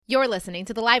You're listening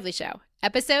to The Lively Show,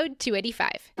 episode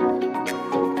 285.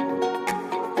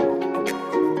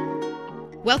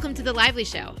 Welcome to The Lively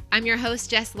Show. I'm your host,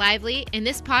 Jess Lively, and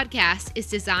this podcast is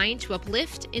designed to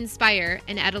uplift, inspire,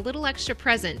 and add a little extra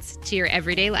presence to your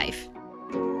everyday life.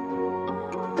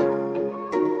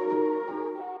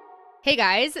 Hey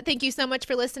guys, thank you so much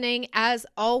for listening, as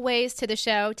always, to the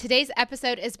show. Today's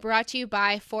episode is brought to you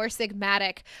by Four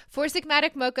Sigmatic. Four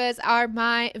Sigmatic mochas are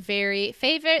my very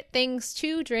favorite things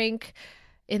to drink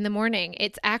in the morning.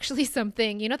 It's actually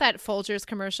something, you know that Folgers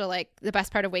commercial, like the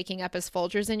best part of waking up is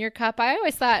Folgers in your cup? I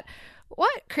always thought,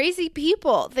 what crazy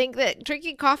people think that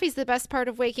drinking coffee is the best part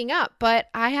of waking up? But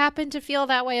I happen to feel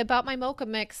that way about my mocha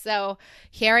mix, so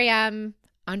here I am,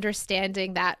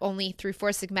 understanding that only through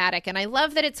Four Sigmatic. And I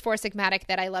love that it's Four Sigmatic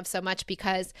that I love so much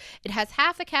because it has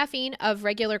half the caffeine of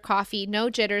regular coffee,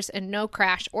 no jitters, and no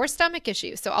crash or stomach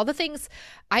issues. So all the things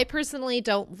I personally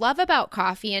don't love about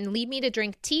coffee and lead me to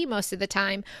drink tea most of the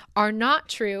time are not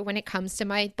true when it comes to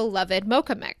my beloved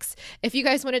mocha mix. If you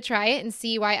guys want to try it and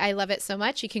see why I love it so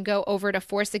much, you can go over to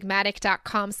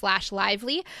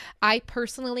foursigmatic.com/lively. I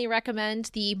personally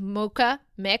recommend the mocha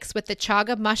mix with the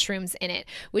chaga mushrooms in it,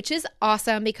 which is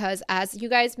awesome because, as you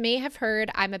guys may have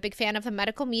heard, I'm a big fan of the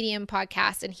Medical Medium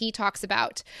podcast, and he talks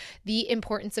about the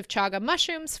importance of chaga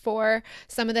mushrooms for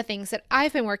some of the things that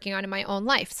I've been working on in my own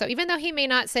life. So even though he may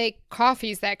not say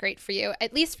coffee's that great for you,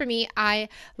 at least for me, I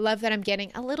love that I'm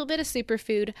getting a little bit of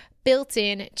superfood built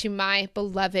in to my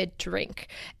beloved drink.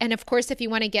 And of course, if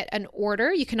you want to get an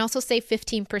order, you can also save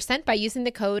 15% by using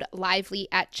the code LIVELY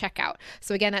at checkout.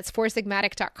 So again, that's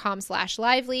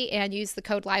foursigmatic.com/lively and use the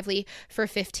code LIVELY for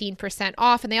 15%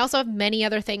 off. And they also have many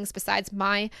other things besides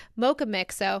my mocha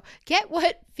mix. So get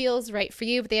what feels right for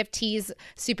you. But they have teas,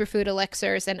 superfood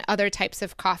elixirs, and other types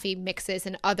of coffee mixes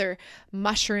and other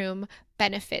mushroom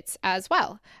benefits as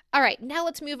well. All right, now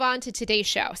let's move on to today's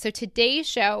show. So today's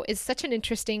show is such an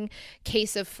interesting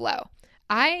case of flow.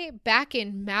 I, back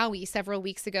in Maui several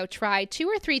weeks ago, tried 2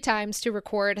 or 3 times to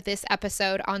record this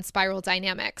episode on spiral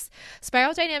dynamics.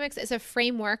 Spiral dynamics is a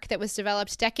framework that was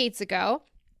developed decades ago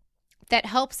that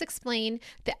helps explain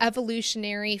the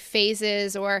evolutionary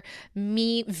phases, or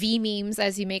V-memes,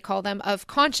 as you may call them, of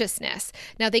consciousness.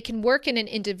 Now, they can work in an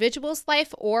individual's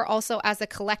life or also as a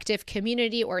collective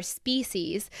community or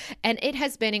species, and it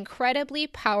has been incredibly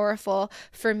powerful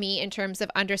for me in terms of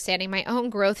understanding my own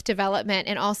growth, development,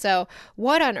 and also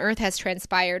what on earth has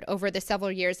transpired over the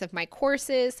several years of my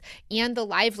courses and the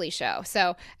Lively Show.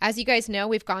 So, as you guys know,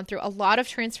 we've gone through a lot of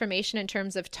transformation in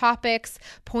terms of topics,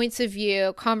 points of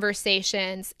view, conversations,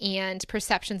 and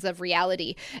perceptions of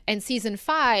reality. And season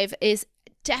 5 is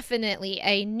definitely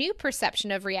a new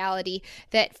perception of reality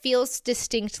that feels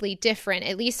distinctly different,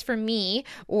 at least for me,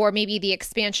 or maybe the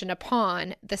expansion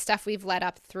upon the stuff we've led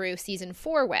up through season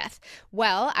 4 with.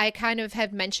 Well, I kind of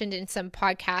have mentioned in some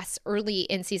podcasts early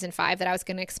in season 5 that I was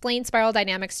going to explain spiral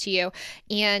dynamics to you,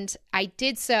 and I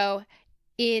did so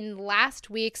in last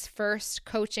week's first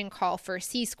coaching call for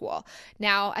C-School.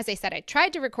 Now, as I said, I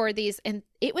tried to record these, and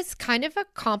it was kind of a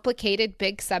complicated,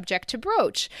 big subject to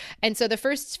broach. And so the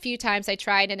first few times I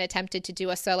tried and attempted to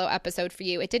do a solo episode for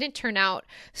you, it didn't turn out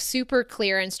super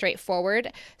clear and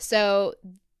straightforward. So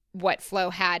what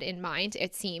Flo had in mind,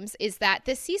 it seems, is that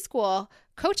the C-School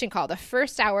coaching call, the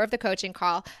first hour of the coaching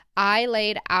call, I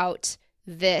laid out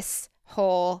this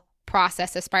whole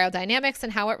process of spiral dynamics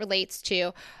and how it relates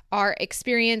to our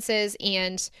experiences,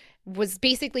 and was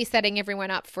basically setting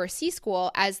everyone up for C-School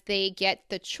as they get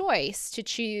the choice to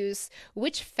choose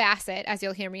which facet, as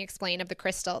you'll hear me explain, of the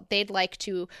crystal they'd like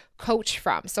to coach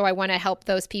from. So I want to help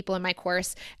those people in my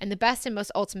course in the best and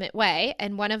most ultimate way.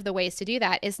 And one of the ways to do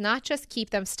that is not just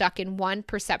keep them stuck in one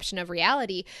perception of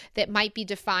reality that might be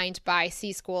defined by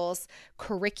C-School's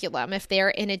curriculum. If they're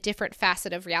in a different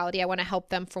facet of reality, I want to help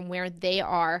them from where they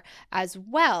are as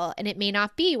well. And it may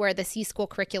not be where the C-School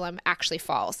curriculum actually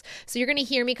falls. So you're going to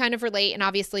hear me kind of relate, and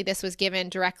obviously this was given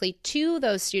directly to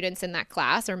those students in that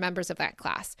class or members of that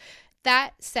class.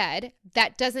 That said,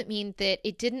 that doesn't mean that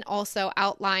it didn't also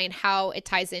outline how it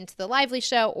ties into the Lively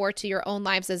Show or to your own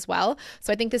lives as well.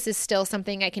 So I think this is still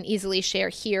something I can easily share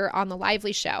here on the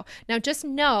Lively Show. Now, just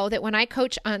know that when I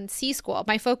coach on C-School,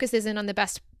 my focus isn't on the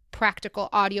best practical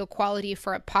audio quality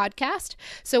for a podcast.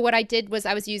 So what I did was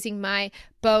I was using my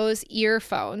Bose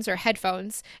earphones or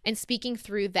headphones and speaking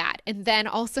through that. And then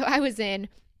also I was in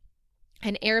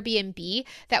an Airbnb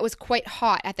that was quite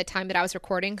hot at the time that I was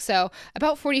recording. So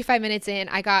about 45 minutes in,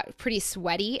 I got pretty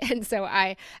sweaty. And so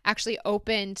I actually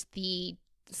opened the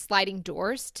sliding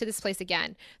doors to this place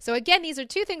again. So again, these are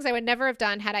two things I would never have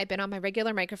done had I been on my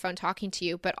regular microphone talking to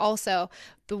you, but also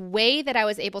the way that I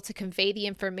was able to convey the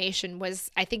information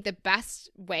was, I think, the best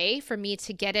way for me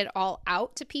to get it all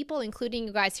out to people, including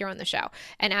you guys here on the show.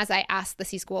 And as I asked the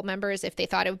C-School members if they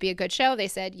thought it would be a good show, they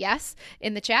said yes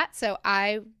in the chat. So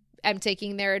I am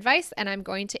taking their advice and I'm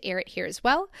going to air it here as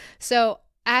well. So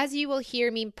as you will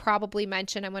hear me probably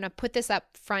mention, I'm going to put this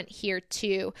up front here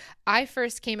too. I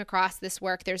first came across this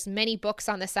work. There's many books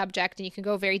on the subject and you can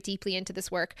go very deeply into this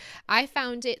work. I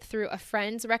found it through a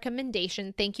friend's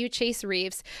recommendation. Thank you, Chase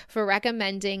Reeves, for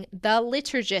recommending the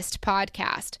Liturgist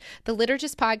podcast. The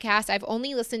Liturgist podcast, I've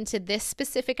only listened to this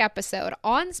specific episode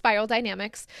on spiral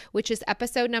dynamics, which is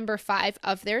episode number 5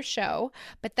 of their show.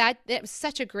 But it was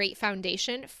such a great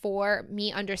foundation for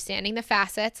me understanding the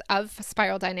facets of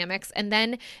spiral dynamics. And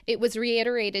then it was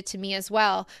reiterated to me as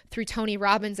well through Tony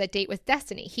Robbins at Date with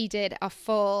Destiny. He did a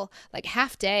full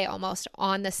half day almost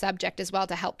on the subject as well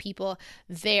to help people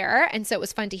there. And so it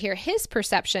was fun to hear his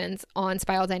perceptions on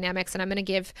spiral dynamics. And I'm going to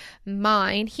give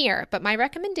mine here. But my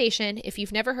recommendation, if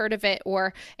you've never heard of it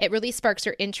or it really sparks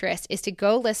your interest, is to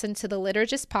go listen to the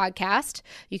Liturgist podcast.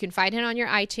 You can find it on your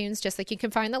iTunes, just like you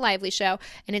can find the Lively Show.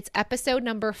 And it's episode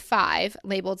number 5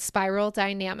 labeled Spiral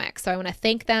Dynamics. So I want to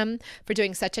thank them for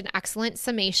doing such an excellent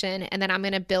summation, and then I'm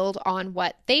going to build on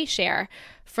what they share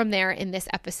from there in this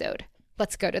episode.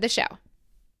 Let's go to the show.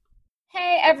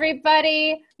 Hey,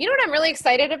 everybody. You know what I'm really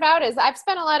excited about is I've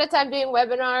spent a lot of time doing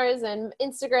webinars and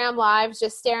Instagram lives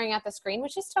just staring at the screen,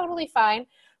 which is totally fine.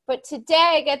 But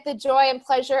today I get the joy and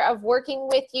pleasure of working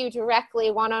with you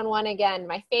directly one-on-one again,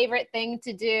 my favorite thing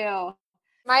to do.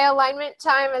 My alignment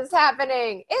time is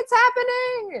happening. It's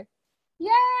happening.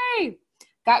 Yay.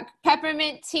 Got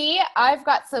peppermint tea. I've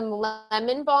got some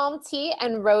lemon balm tea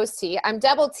and rose tea. I'm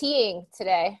double teaing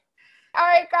today. All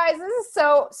right, guys, this is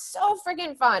so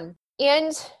freaking fun.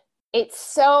 And it's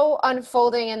so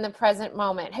unfolding in the present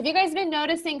moment. Have you guys been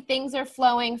noticing things are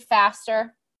flowing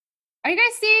faster? Are you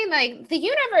guys seeing the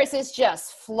universe is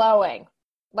just flowing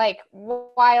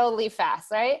wildly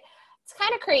fast, right? It's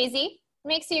kind of crazy.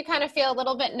 Makes you kind of feel a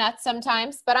little bit nuts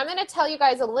sometimes, but I'm going to tell you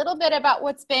guys a little bit about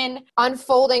what's been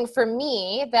unfolding for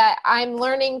me that I'm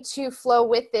learning to flow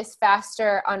with this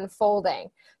faster unfolding,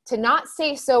 to not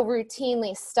stay so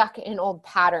routinely stuck in old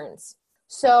patterns.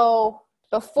 So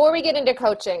before we get into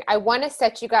coaching, I want to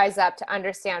set you guys up to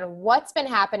understand what's been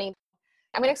happening.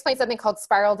 I'm going to explain something called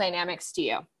spiral dynamics to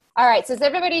you. All right, so as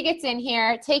everybody gets in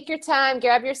here, take your time,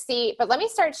 grab your seat, but let me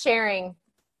start sharing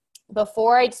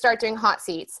before I start doing hot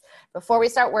seats, before we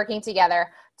start working together,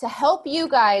 to help you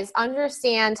guys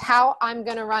understand how I'm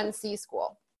going to run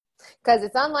C-School. Because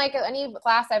it's unlike any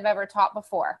class I've ever taught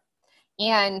before.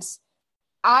 And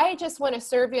I just want to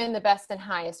serve you in the best and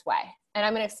highest way. And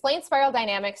I'm going to explain spiral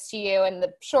dynamics to you in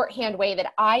the shorthand way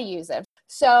that I use it.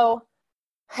 So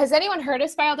has anyone heard of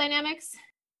spiral dynamics?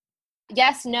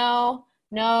 Yes, no,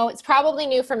 it's probably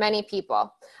new for many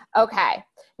people. Okay.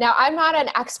 Now, I'm not an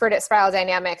expert at spiral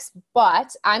dynamics,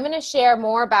 but I'm going to share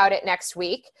more about it next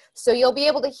week. So you'll be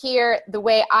able to hear the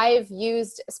way I've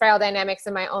used spiral dynamics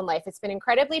in my own life. It's been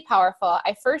incredibly powerful.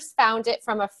 I first found it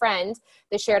from a friend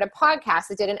that shared a podcast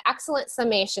that did an excellent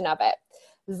summation of it.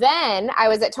 Then I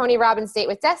was at Tony Robbins' Date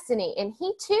with Destiny, and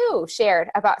he too shared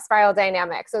about spiral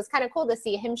dynamics. So it's kind of cool to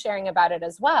see him sharing about it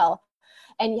as well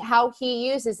and how he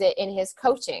uses it in his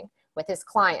coaching with his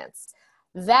clients.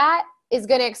 That is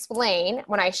going to explain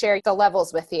when I share the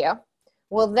levels with you.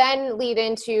 We'll then lead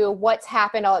into what's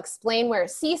happened. I'll explain where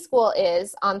C-School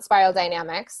is on spiral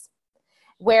dynamics,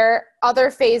 where other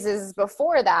phases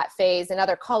before that phase and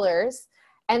other colors,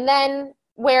 and then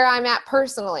where I'm at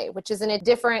personally, which is in a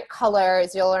different color,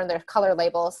 as you'll learn their color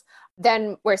labels,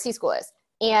 than where C-School is.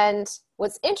 And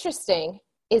what's interesting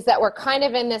is that we're kind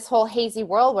of in this whole hazy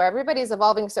world where everybody's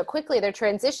evolving so quickly. They're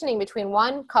transitioning between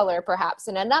one color perhaps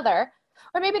and another.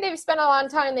 Or maybe they've spent a long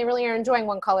time, they really are enjoying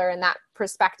one color and that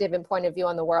perspective and point of view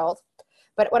on the world.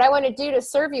 But what I want to do to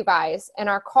serve you guys in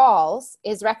our calls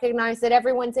is recognize that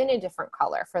everyone's in a different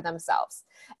color for themselves.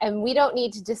 And we don't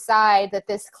need to decide that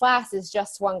this class is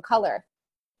just one color.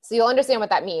 So you'll understand what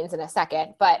that means in a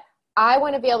second. But I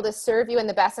want to be able to serve you in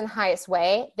the best and highest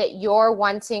way that you're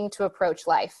wanting to approach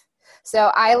life.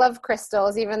 So I love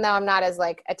crystals, even though I'm not as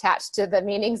attached to the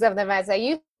meanings of them as I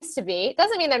used to be. It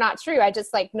doesn't mean they're not true. I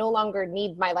just no longer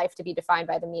need my life to be defined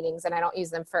by the meanings, and I don't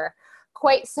use them for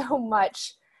quite so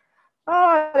much.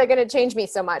 Oh, they're going to change me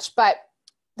so much. But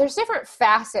there's different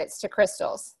facets to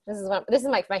crystals. This is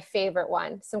my favorite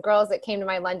one. Some girls that came to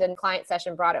my London client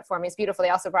session brought it for me. It's beautiful. They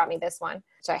also brought me this one,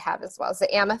 which I have as well. It's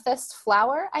the amethyst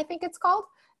flower, I think it's called.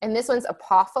 And this one's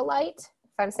apophyllite,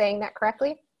 if I'm saying that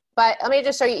correctly. But let me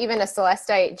just show you even a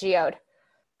celestite geode.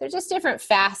 They're just different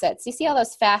facets. You see all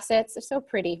those facets? They're so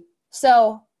pretty.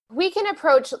 So we can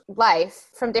approach life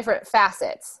from different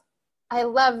facets. I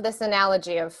love this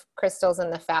analogy of crystals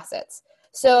and the facets.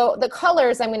 So the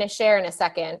colors I'm going to share in a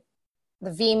second,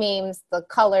 the V-memes, the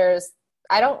colors,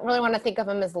 I don't really want to think of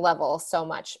them as levels so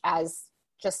much as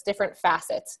just different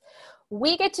facets.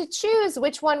 We get to choose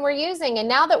which one we're using. And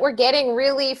now that we're getting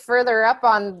really further up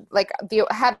on like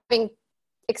having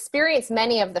experienced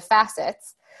many of the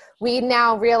facets, we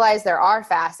now realize there are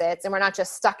facets and we're not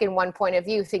just stuck in one point of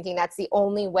view thinking that's the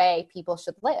only way people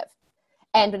should live.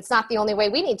 And it's not the only way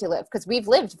we need to live because we've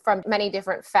lived from many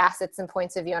different facets and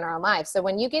points of view in our own lives. So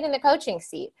when you get in the coaching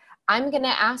seat, I'm going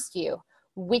to ask you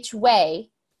which way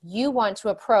you want to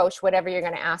approach whatever you're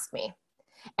going to ask me.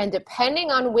 And depending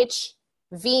on which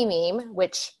V-meme,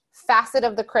 which facet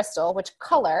of the crystal, which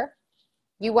color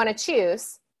you want to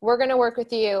choose, we're going to work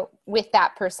with you with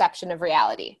that perception of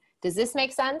reality. Does this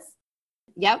make sense?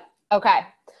 Yep. Okay.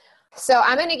 So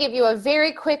I'm going to give you a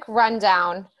very quick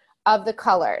rundown of the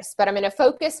colors, but I'm going to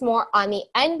focus more on the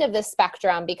end of the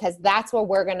spectrum because that's where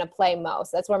we're going to play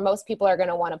most. That's where most people are going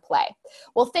to want to play.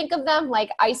 Well, think of them like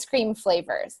ice cream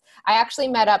flavors. I actually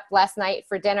met up last night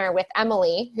for dinner with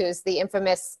Emily, who's the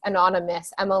infamous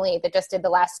anonymous Emily that just did the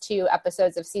last 2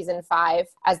 episodes of season 5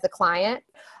 as the client.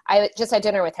 I just had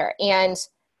dinner with her and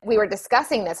we were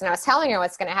discussing this and I was telling her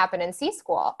what's going to happen in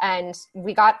C-School. And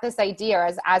we got this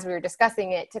idea as we were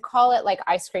discussing it to call it like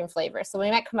ice cream flavors. So we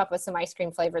might come up with some ice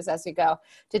cream flavors as we go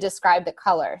to describe the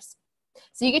colors.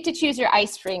 So you get to choose your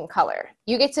ice cream color.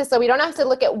 So we don't have to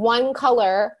look at one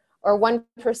color or one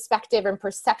perspective and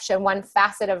perception, one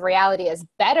facet of reality as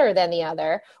better than the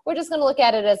other. We're just going to look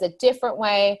at it as a different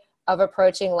way of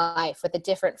approaching life with a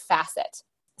different facet.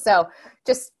 So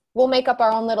we'll make up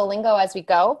our own little lingo as we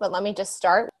go, but let me just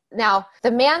start. Now,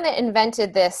 the man that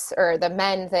invented this, or the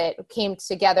men that came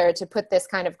together to put this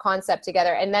kind of concept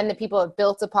together, and then the people have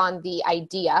built upon the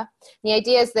idea. The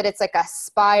idea is that it's like a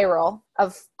spiral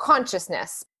of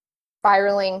consciousness,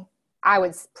 spiraling, I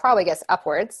would probably guess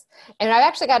upwards. And I've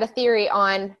actually got a theory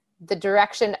on the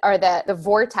direction or the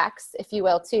vortex, if you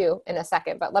will, too, in a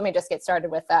second. But let me just get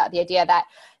started with the idea that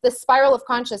the spiral of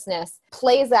consciousness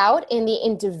plays out in the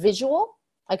individual,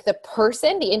 like the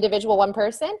person, the individual one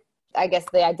person, I guess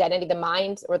the identity, the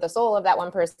mind or the soul of that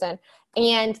one person,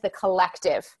 and the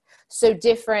collective. So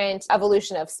different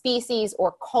evolution of species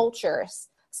or cultures.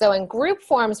 So in group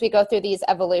forms, we go through these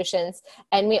evolutions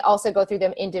and we also go through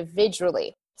them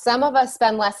individually. Some of us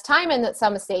spend less time in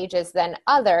some stages than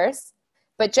others,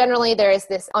 but generally there is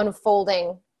this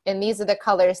unfolding, and these are the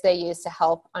colors they use to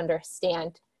help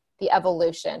understand the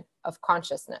evolution of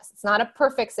consciousness. It's not a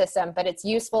perfect system, but it's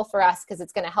useful for us because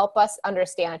it's going to help us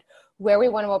understand where we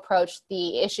want to approach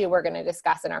the issue we're going to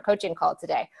discuss in our coaching call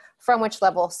today, from which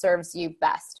level serves you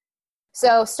best.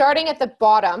 So starting at the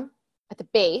bottom, at the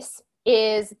base,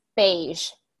 is beige,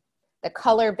 the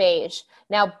color beige.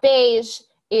 Now, beige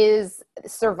is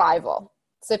survival.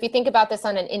 So if you think about this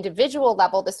on an individual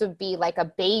level, this would be like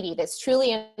a baby that's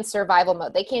truly in survival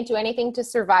mode. They can't do anything to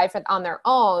survive on their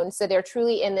own. So they're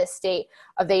truly in this state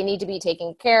of they need to be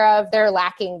taken care of. They're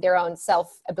lacking their own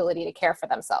ability to care for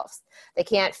themselves. They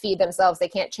can't feed themselves. They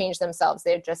can't change themselves.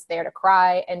 They're just there to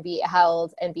cry and be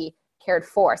held and be cared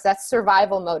for. So that's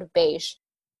survival mode of beige.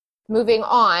 Moving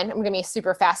on, I'm going to be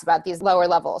super fast about these lower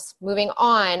levels. Moving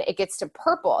on, it gets to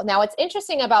purple. Now, what's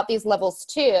interesting about these levels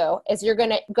too is you're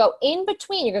going to go in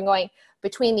between. You're going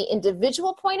between the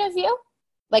individual point of view,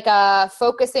 like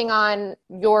focusing on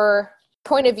your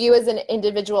point of view as an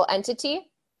individual entity,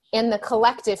 and the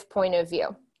collective point of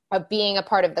view of being a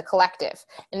part of the collective.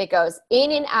 And it goes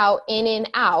in and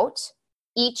out,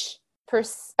 each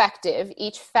perspective,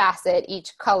 each facet,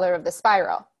 each color of the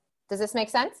spiral. Does this make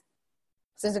sense?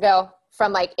 So to go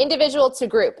from like individual to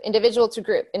group, individual to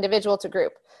group, individual to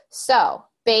group. So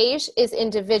beige is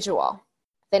individual.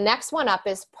 The next one up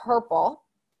is purple,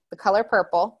 the color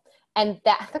purple. And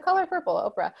the color purple,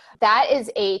 Oprah, that is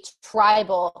a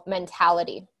tribal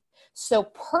mentality. So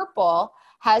purple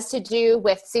has to do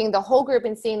with seeing the whole group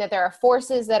and seeing that there are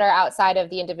forces that are outside of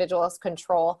the individual's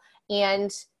control,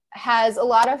 and has a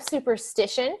lot of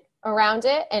superstition around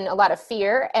it and a lot of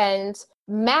fear and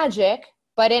magic,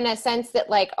 but in a sense that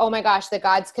like, oh my gosh, the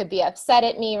gods could be upset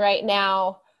at me right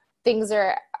now. Things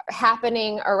are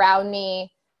happening around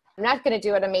me. I'm not going to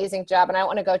do an amazing job, and I don't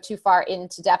want to go too far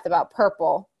into depth about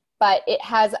purple, but it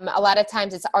has a lot of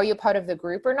times it's, are you part of the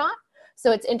group or not?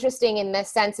 So it's interesting in the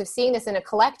sense of seeing this in a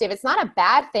collective. It's not a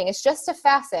bad thing. It's just a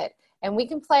facet, and we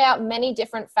can play out many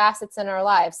different facets in our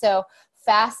lives. So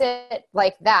facet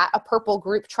like that, a purple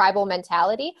group tribal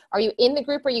mentality. Are you in the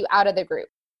group or are you out of the group?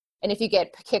 And if you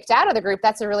get kicked out of the group,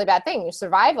 that's a really bad thing. Your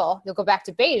survival, you'll go back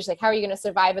to beige. Like, how are you going to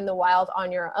survive in the wild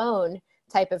on your own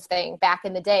type of thing? Back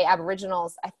in the day,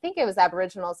 Aboriginals, I think it was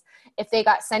Aboriginals, if they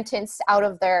got sentenced out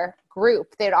of their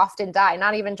group, they'd often die,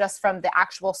 not even just from the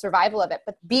actual survival of it,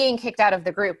 but being kicked out of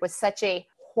the group was such a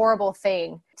horrible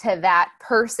thing to that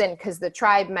person because the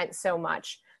tribe meant so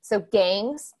much. So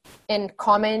gangs in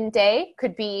common day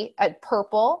could be a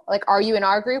purple, like, are you in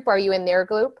our group? Are you in their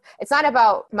group? It's not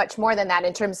about much more than that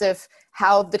in terms of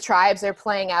how the tribes are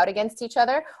playing out against each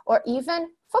other, or even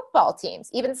football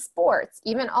teams, even sports,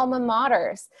 even alma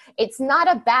maters. It's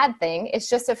not a bad thing. It's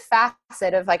just a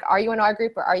facet of like, are you in our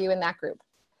group or are you in that group?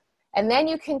 And then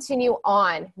you continue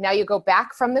on. Now you go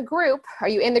back from the group. Are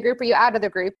you in the group or are you out of the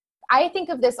group? I think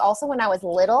of this also when I was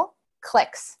little,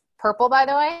 cliques. Purple, by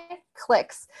the way,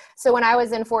 cliques. So when I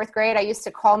was in 4th grade, I used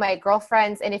to call my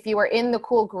girlfriends, and if you were in the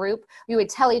cool group, we would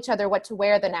tell each other what to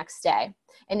wear the next day.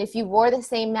 And if you wore the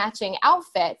same matching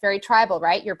outfit, very tribal,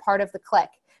 right? You're part of the clique.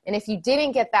 And if you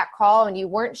didn't get that call and you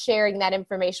weren't sharing that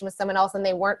information with someone else and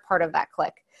they weren't part of that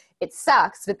clique, it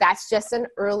sucks, but that's just an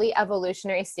early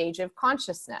evolutionary stage of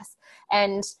consciousness.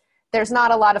 And there's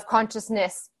not a lot of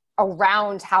consciousness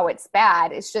around how it's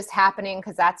bad. It's just happening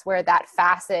because that's where that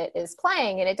facet is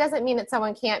playing. And it doesn't mean that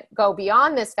someone can't go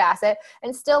beyond this facet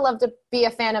and still love to be a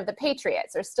fan of the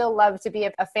Patriots, or still love to be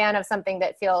a fan of something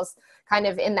that feels kind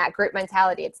of in that group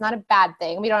mentality. It's not a bad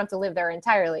thing. We don't have to live there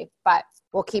entirely, but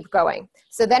we'll keep going.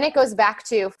 So then it goes back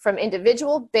to from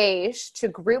individual beige to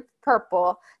group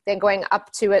purple, then going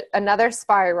up to another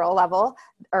spiral level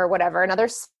or whatever, another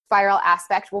spiral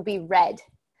aspect will be red.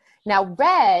 Now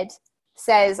red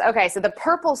says, okay, so the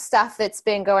purple stuff that's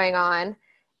been going on,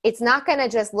 it's not going to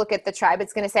just look at the tribe.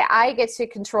 It's going to say, I get to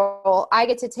control, I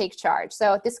get to take charge.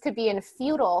 So this could be in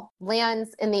feudal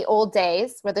lands in the old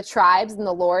days where the tribes and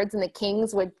the lords and the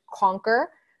kings would conquer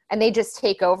and they just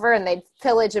take over and they'd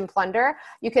pillage and plunder.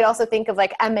 You could also think of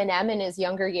like Eminem in his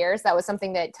younger years. That was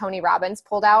something that Tony Robbins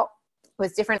pulled out,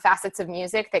 was different facets of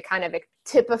music that kind of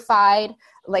typified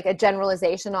like a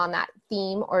generalization on that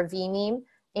theme or V-meme.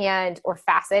 Or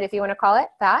facet, if you want to call it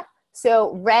that.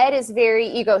 So red is very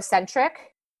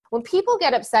egocentric. When people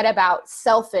get upset about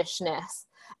selfishness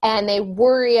and they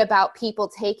worry about people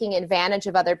taking advantage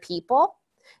of other people,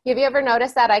 have you ever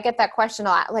noticed that? I get that question a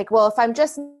lot. Like, well, if I'm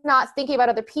just not thinking about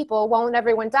other people, won't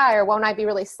everyone die, or won't I be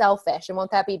really selfish, and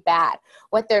won't that be bad?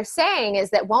 What they're saying is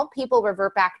that won't people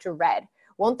revert back to red?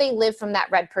 Won't they live from that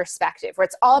red perspective where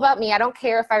it's all about me? I don't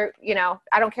care if I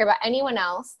don't care about anyone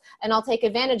else, and I'll take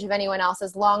advantage of anyone else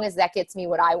as long as that gets me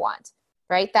what I want,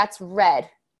 right? That's red.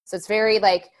 So it's very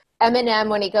like Eminem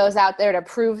when he goes out there to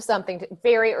prove something.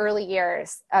 Very early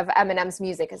years of Eminem's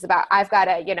music is about, I've got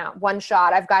to, one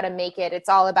shot, I've got to make it. It's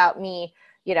all about me,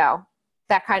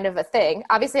 that kind of a thing.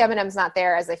 Obviously Eminem's not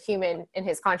there as a human in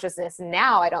his consciousness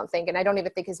now, I don't think, and I don't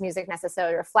even think his music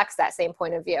necessarily reflects that same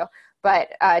point of view. But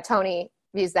Tony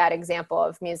use that example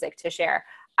of music to share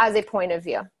as a point of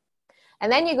view.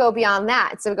 And then you go beyond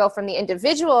that. So we go from the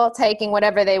individual taking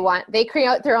whatever they want. They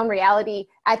create their own reality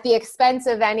at the expense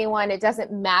of anyone. It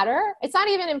doesn't matter. It's not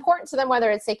even important to them whether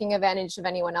it's taking advantage of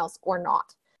anyone else or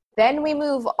not. Then we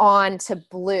move on to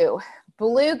blue.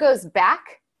 Blue goes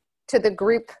back to the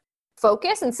group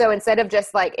focus. And so instead of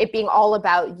just like it being all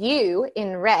about you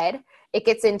in red, it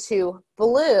gets into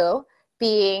blue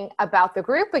being about the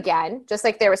group again, just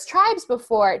like there was tribes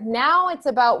before. Now it's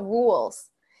about rules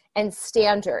and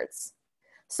standards.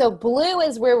 So blue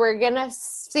is where we're going to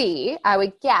see, I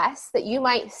would guess, that you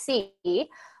might see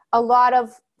a lot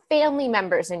of family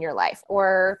members in your life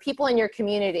or people in your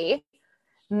community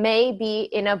may be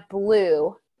in a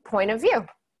blue point of view,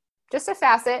 just a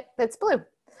facet that's blue.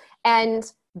 And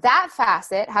that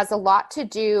facet has a lot to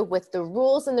do with the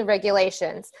rules and the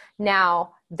regulations.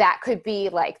 Now, that could be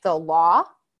like the law.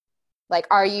 Like,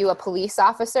 are you a police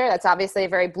officer? That's obviously a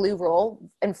very blue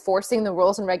rule, enforcing the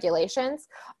rules and regulations.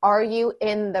 Are you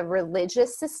in the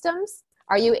religious systems?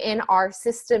 Are you in our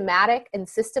systematic and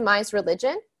systemized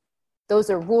religion? Those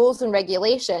are rules and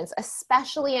regulations,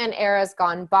 especially in eras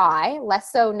gone by,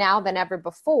 less so now than ever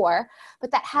before,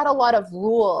 but that had a lot of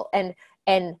rule and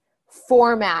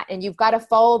format, and you've got to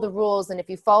follow the rules, and if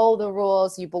you follow the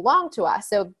rules, you belong to us.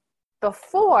 So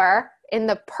before, in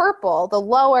the purple,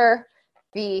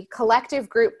 the collective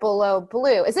group below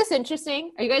blue. Is this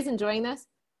interesting? Are you guys enjoying this?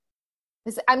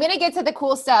 I'm going to get to the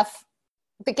cool stuff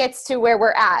that gets to where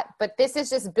we're at, but this is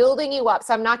just building you up.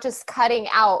 So I'm not just cutting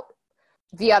out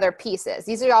the other pieces.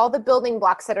 These are all the building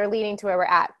blocks that are leading to where we're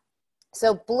at.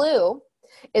 So blue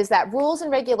is that rules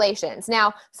and regulations.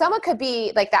 Now, someone could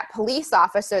be like that police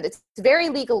officer that's very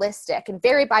legalistic and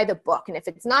very by the book. And if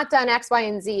it's not done X, Y,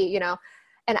 and Z,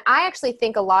 And I actually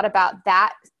think a lot about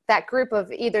that group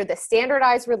of either the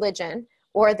standardized religion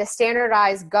or the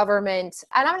standardized government.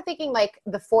 And I'm thinking like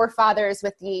the forefathers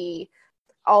with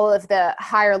all of the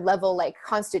higher level, like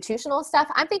constitutional stuff.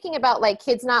 I'm thinking about like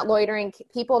kids not loitering,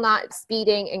 people not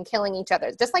speeding and killing each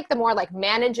other. Just like the more like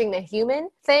managing the human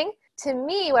thing. To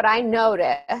me, what I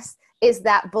notice is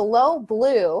that below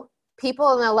blue,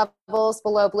 people in the levels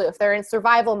below blue, if they're in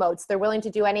survival modes, they're willing to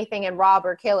do anything and rob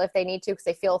or kill if they need to because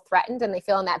they feel threatened and they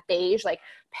feel in that beige, like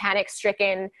panic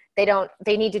stricken,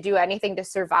 they need to do anything to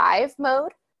survive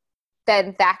mode,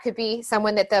 then that could be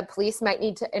someone that the police might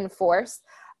need to enforce.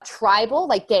 Tribal,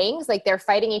 like gangs, like they're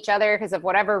fighting each other because of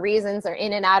whatever reasons, they're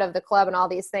in and out of the club and all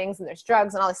these things, and there's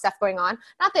drugs and all this stuff going on.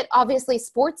 Not that obviously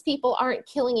sports people aren't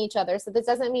killing each other, so this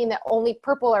doesn't mean that only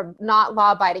purple are not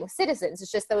law-abiding citizens.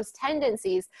 It's just those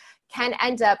tendencies can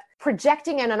end up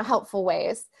projecting in unhelpful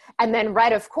ways. And then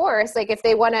red, of course, like if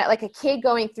they want to, like a kid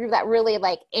going through that really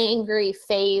like angry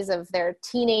phase of their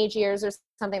teenage years or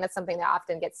something, that's something that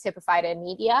often gets typified in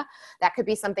media. That could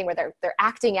be something where they're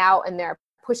acting out and they're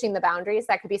pushing the boundaries.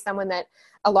 That could be someone that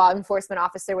a law enforcement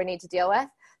officer would need to deal with.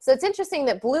 So it's interesting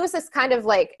that blue is this kind of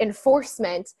like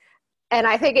enforcement. And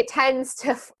I think it tends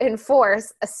to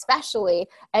enforce especially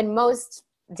and most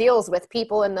deals with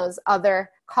people in those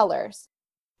other colors.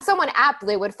 Someone at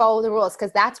blue would follow the rules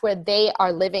because that's where they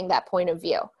are living that point of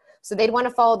view. So they'd want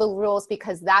to follow the rules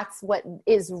because that's what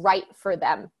is right for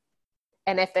them.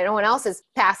 And if no one else is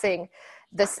passing,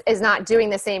 this is not doing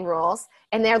the same rules,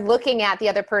 and they're looking at the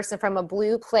other person from a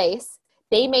blue place,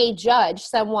 they may judge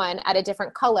someone at a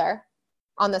different color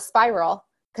on the spiral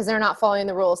because they're not following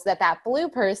the rules that blue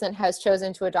person has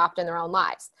chosen to adopt in their own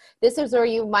lives. This is where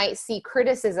you might see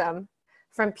criticism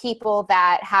from people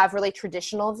that have really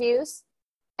traditional views.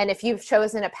 And if you've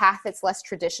chosen a path that's less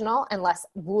traditional and less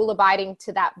rule-abiding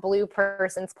to that blue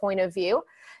person's point of view,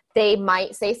 they might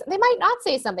not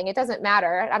say something. It doesn't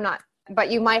matter.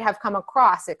 But you might have come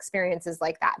across experiences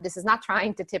like that. This is not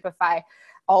trying to typify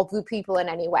all blue people in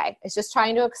any way. It's just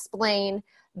trying to explain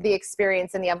the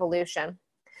experience and the evolution.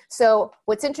 So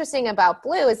what's interesting about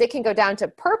blue is it can go down to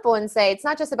purple and say, it's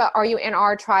not just about, are you in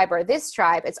our tribe or this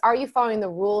tribe? It's, are you following the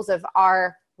rules of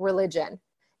our religion?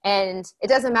 And it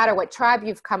doesn't matter what tribe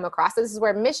you've come across. This is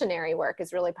where missionary work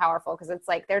is really powerful because it's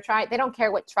like they don't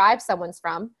care what tribe someone's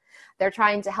from. They're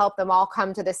trying to help them all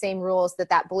come to the same rules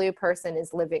that blue person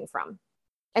is living from.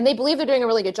 And they believe they're doing a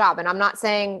really good job. And I'm not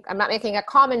making a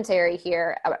commentary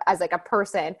here as like a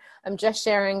person. I'm just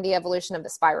sharing the evolution of the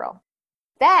spiral.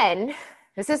 Then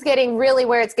this is getting really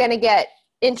where it's going to get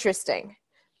interesting.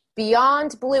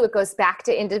 Beyond blue, it goes back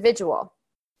to individual.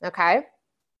 Okay.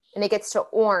 And it gets to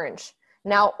orange.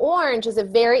 Now, orange is a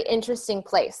very interesting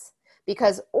place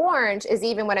because orange is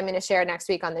even what I'm going to share next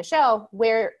week on the show,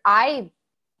 where I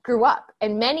grew up.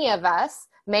 And many of us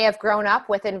may have grown up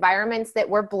with environments that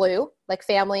were blue, like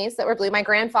families that were blue. My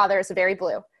grandfather is very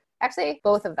blue. Actually,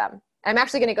 both of them. I'm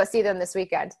actually going to go see them this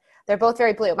weekend. They're both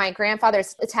very blue. My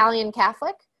grandfather's Italian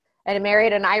Catholic and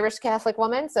married an Irish Catholic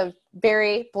woman, so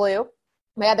very blue.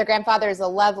 My other grandfather is a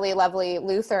lovely, lovely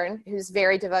Lutheran who's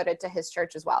very devoted to his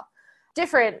church as well.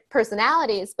 Different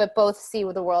personalities, but both see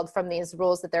the world from these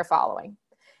rules that they're following.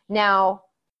 Now,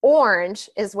 orange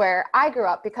is where I grew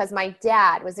up because my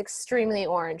dad was extremely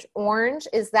orange. Orange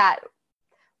is that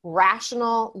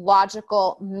rational,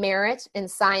 logical, merit, and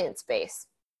science base.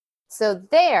 So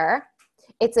there,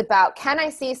 it's about, can I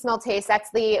see, smell, taste? That's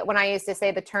when I used to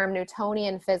say the term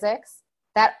Newtonian physics.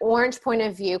 That orange point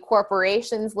of view,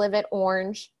 corporations live at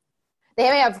orange. They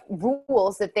may have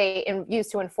rules that they use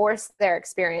to enforce their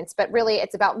experience, but really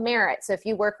it's about merit. So if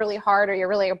you work really hard or you're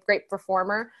really a great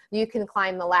performer, you can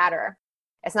climb the ladder.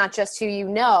 It's not just who you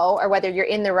know or whether you're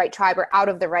in the right tribe or out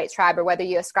of the right tribe or whether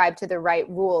you ascribe to the right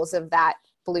rules of that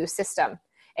blue system.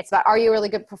 It's about, are you a really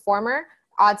good performer?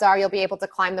 Odds are you'll be able to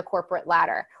climb the corporate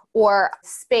ladder. Or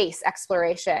space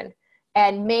exploration,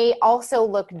 and may also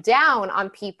look down on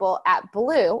people at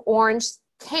blue. Orange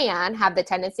can have the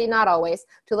tendency, not always,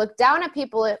 to look down at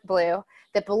people at blue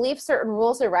that believe certain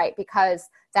rules are right because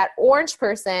that orange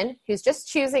person who's just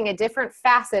choosing a different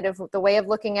facet of the way of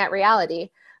looking at reality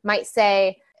might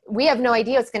say, we have no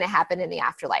idea what's going to happen in the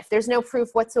afterlife. There's no proof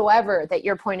whatsoever that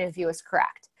your point of view is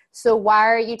correct. So why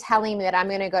are you telling me that I'm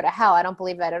going to go to hell? I don't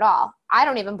believe that at all. I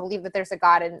don't even believe that there's a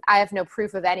God, and I have no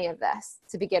proof of any of this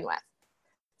to begin with.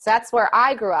 So that's where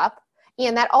I grew up.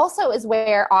 And that also is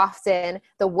where often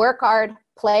the work hard,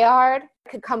 play hard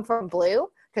could come from blue,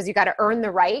 because you got to earn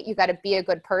the right. You got to be a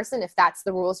good person if that's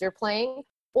the rules you're playing.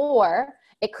 Or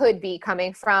it could be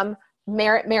coming from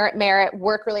merit, merit, merit,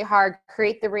 work really hard,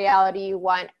 create the reality you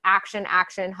want, action,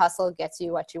 action, hustle gets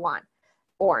you what you want.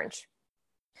 Orange.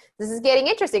 This is getting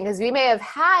interesting because we may have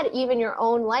had even your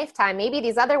own lifetime. Maybe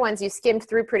these other ones you skimmed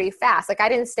through pretty fast. Like I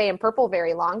didn't stay in purple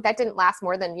very long. That didn't last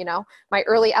more than, my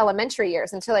early elementary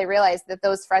years until I realized that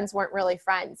those friends weren't really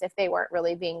friends if they weren't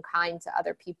really being kind to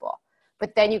other people.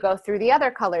 But then you go through the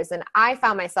other colors, and I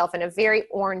found myself in a very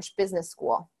orange business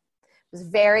school. It was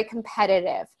very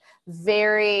competitive,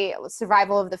 very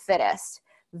survival of the fittest,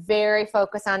 very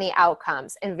focused on the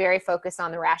outcomes, and very focused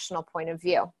on the rational point of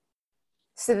view.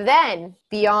 So then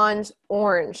beyond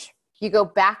orange, you go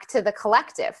back to the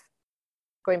collective,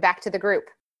 going back to the group.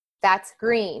 That's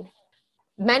green.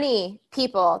 Many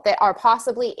people that are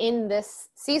possibly in this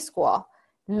C school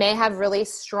may have really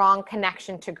strong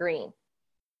connection to green,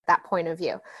 that point of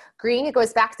view. Green, it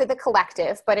goes back to the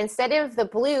collective, but instead of the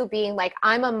blue being like,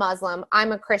 I'm a Muslim,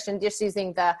 I'm a Christian, just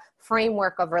using the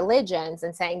framework of religions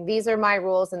and saying, these are my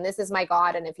rules and this is my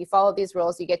God. And if you follow these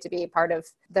rules, you get to be a part of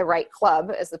the right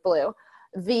club as the blue.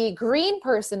 The green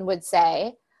person would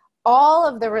say, all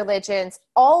of the religions,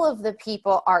 all of the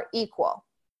people are equal.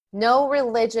 No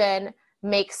religion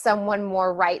makes someone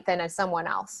more right than someone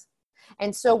else.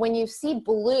 And so when you see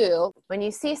blue, when you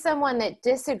see someone that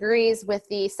disagrees with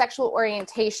the sexual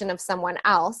orientation of someone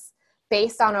else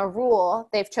based on a rule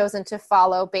they've chosen to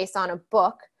follow, based on a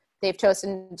book they've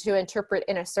chosen to interpret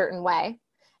in a certain way,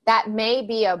 that may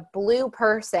be a blue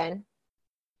person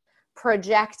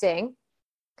projecting,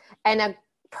 and a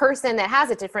person that has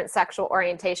a different sexual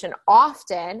orientation,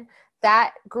 often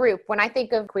that group, when I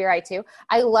think of Queer Eye too,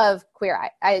 I love Queer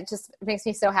Eye. It just makes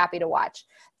me so happy to watch.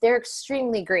 They're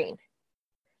extremely green.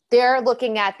 They're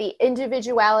looking at the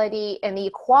individuality and the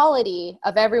equality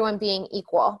of everyone being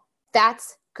equal.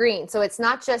 That's green. So it's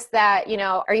not just that,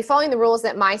 are you following the rules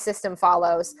that my system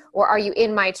follows, or are you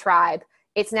in my tribe?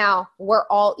 It's now we're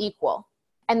all equal.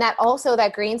 And that also,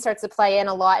 that green starts to play in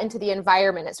a lot into the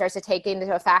environment. It starts to take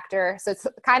into a factor. So it's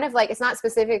kind of like, it's not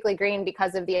specifically green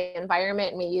because of the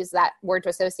environment, and we use that word to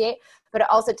associate, but it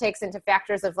also takes into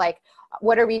factors of like,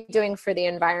 what are we doing for the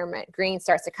environment? Green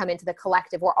starts to come into the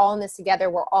collective. We're all in this together.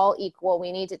 We're all equal.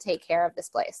 We need to take care of this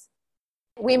place.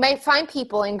 We may find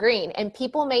people in green, and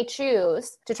people may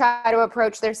choose to try to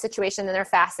approach their situation in their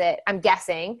facet. I'm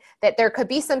guessing that there could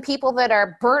be some people that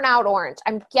are burnout orange.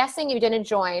 I'm guessing you didn't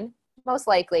join, most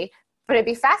likely, but it'd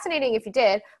be fascinating if you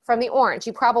did, from the orange.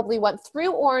 You probably went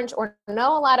through orange or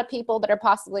know a lot of people that are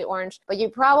possibly orange, but you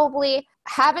probably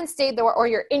haven't stayed there, or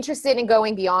you're interested in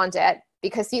going beyond it,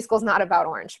 because C-School is not about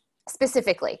orange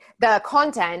specifically. The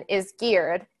content is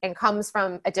geared and comes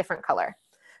from a different color.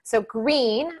 So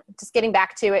green, just getting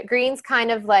back to it, green's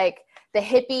kind of like the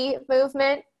hippie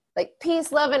movement, like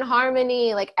peace, love, and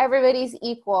harmony, like everybody's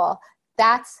equal.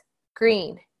 That's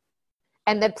green.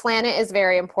 And the planet is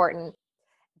very important.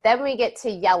 Then we get to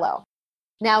yellow.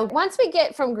 Now, once we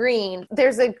get from green,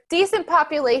 there's a decent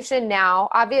population now.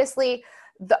 Obviously,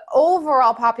 the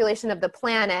overall population of the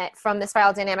planet from the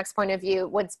spiral dynamics point of view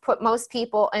would put most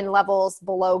people in levels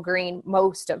below green,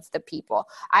 most of the people.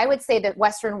 I would say that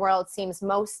Western world seems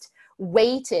most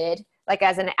weighted, like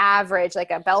as an average, like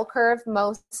a bell curve,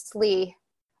 mostly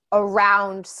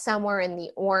around somewhere in the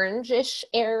orangish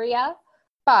area.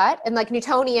 But, and like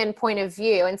Newtonian point of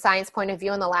view and science point of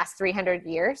view in the last 300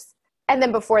 years. And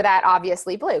then before that,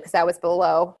 obviously blue, because that was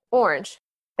below orange.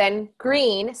 Then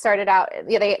green started out,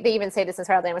 they even say this in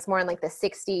spiral dynamics more in like the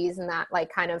 60s and that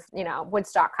like kind of,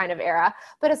 Woodstock kind of era.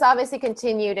 But it's obviously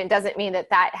continued, and doesn't mean that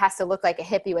that has to look like a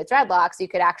hippie with dreadlocks. You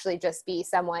could actually just be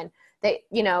someone that,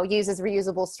 uses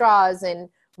reusable straws and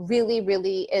really,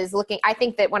 really is looking. I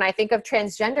think that when I think of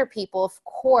transgender people, of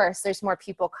course, there's more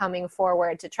people coming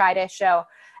forward to try to show,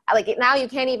 like now you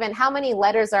can't even, how many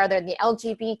letters are there in the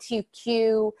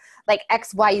LGBTQ, like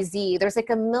XYZ? There's like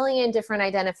a million different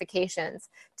identifications.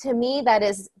 To me, that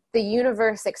is the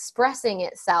universe expressing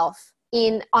itself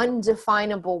in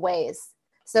undefinable ways,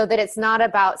 so that it's not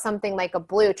about something like a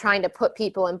blue trying to put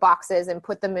people in boxes and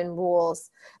put them in rules.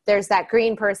 There's that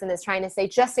green person that's trying to say,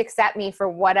 just accept me for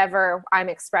whatever I'm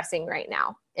expressing right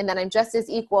now, and then I'm just as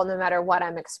equal no matter what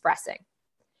I'm expressing.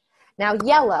 Now,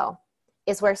 yellow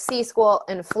is where C-School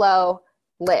and Flow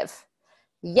live.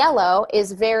 Yellow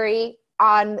is very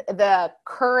on the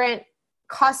current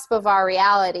cusp of our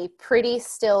reality, pretty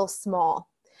still small.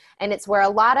 And it's where a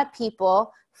lot of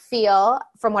people feel,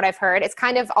 from what I've heard, it's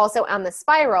kind of also on the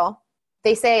spiral.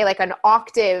 They say like an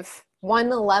octave, one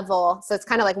level. So it's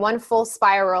kind of like one full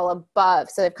spiral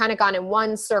above. So they've kind of gone in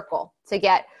one circle to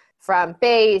get from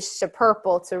beige to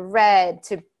purple to red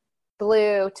to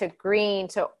blue to green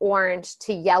to orange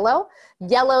to yellow.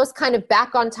 Yellow's kind of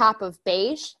back on top of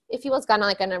beige, if you will. It's gone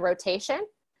like in a rotation.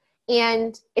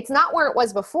 And it's not where it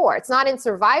was before. It's not in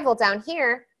survival down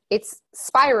here. It's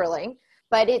spiraling.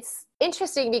 But it's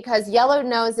interesting because yellow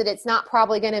knows that it's not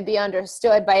probably going to be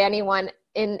understood by anyone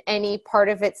in any part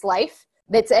of its life.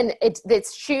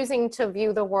 That's choosing to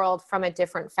view the world from a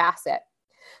different facet.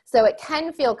 So it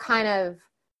can feel kind of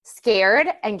scared.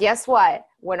 And guess what?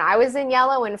 When I was in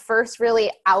yellow and first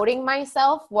really outing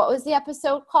myself, what was the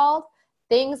episode called?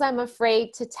 Things I'm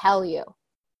Afraid to Tell You.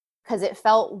 Because it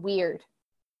felt weird.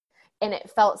 And it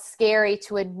felt scary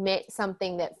to admit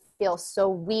something that feels so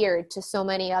weird to so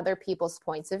many other people's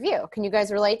points of view. Can you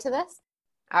guys relate to this?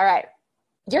 All right.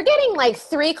 You're getting like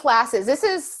 3 classes. This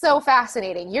is so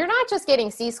fascinating. You're not just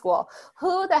getting C-School.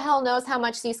 Who the hell knows how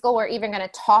much C-School we're even going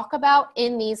to talk about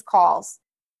in these calls?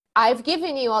 I've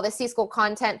given you all the C-School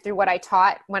content through what I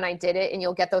taught when I did it, and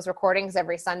you'll get those recordings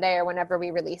every Sunday or whenever we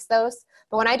release those.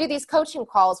 But when I do these coaching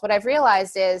calls, what I've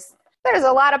realized is there's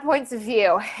a lot of points of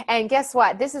view. And guess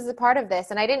what? This is a part of this.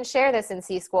 And I didn't share this in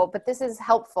C-School, but this is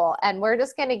helpful. And we're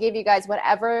just going to give you guys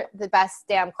whatever the best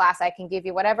damn class I can give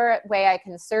you. Whatever way I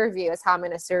can serve you is how I'm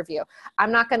going to serve you.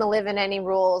 I'm not going to live in any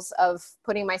rules of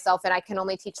putting myself in. I can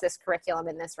only teach this curriculum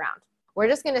in this round. We're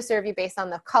just going to serve you based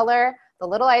on the color, the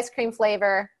little ice cream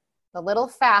flavor, the little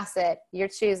facet you're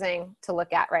choosing to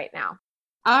look at right now.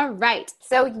 All right.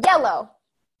 So yellow.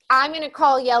 I'm going to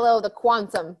call yellow the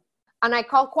quantum. And I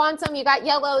call quantum, you got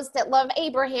yellows that love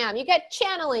Abraham. You got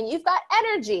channeling. You've got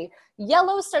energy.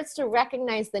 Yellow starts to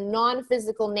recognize the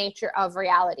non-physical nature of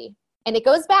reality. And it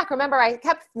goes back. Remember, I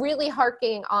kept really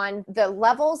harking on the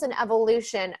levels and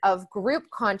evolution of group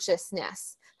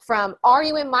consciousness from are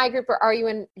you in my group or are you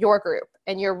in your group?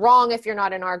 And you're wrong if you're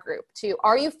not in our group. To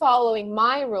are you following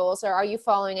my rules or are you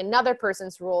following another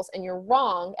person's rules? And you're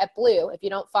wrong at blue if you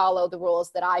don't follow the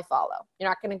rules that I follow. You're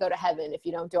not going to go to heaven if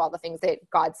you don't do all the things that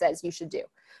God says you should do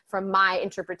from my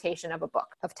interpretation of a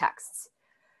book of texts.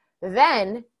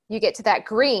 Then you get to that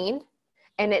green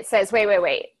and it says,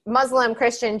 wait. Muslim,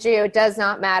 Christian, Jew does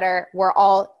not matter. We're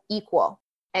all equal.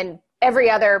 And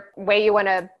every other way you want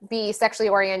to be sexually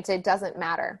oriented doesn't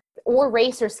matter. Or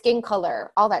race or skin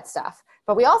color, all that stuff.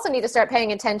 But we also need to start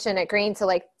paying attention at green to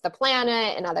like the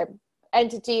planet and other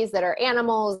entities that are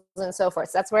animals and so forth.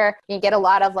 So that's where you get a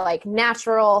lot of like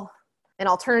natural and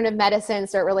alternative medicine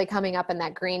start really coming up in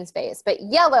that green space. But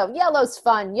yellow's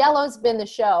fun. Yellow's been the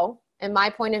show, in my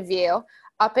point of view,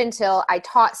 up until I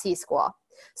taught C-School.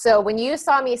 So when you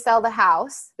saw me sell the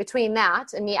house, between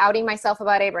that and me outing myself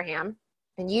about Abraham,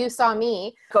 and you saw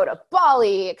me go to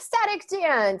Bali, ecstatic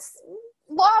dance,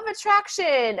 law of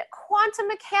attraction, quantum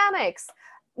mechanics,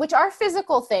 which are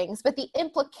physical things, but the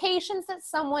implications that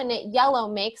someone at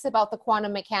yellow makes about the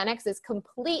quantum mechanics is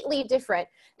completely different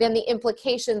than the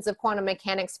implications of quantum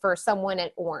mechanics for someone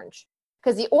at orange.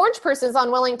 Because the orange person is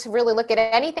unwilling to really look at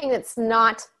anything that's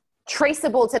not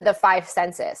traceable to the 5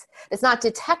 senses. It's not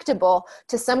detectable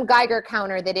to some Geiger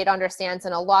counter that it understands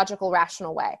in a logical,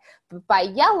 rational way. But by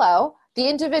yellow, the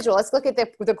individual, let's look at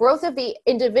the growth of the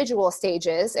individual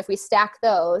stages. If we stack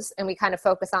those and we kind of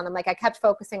focus on them, like I kept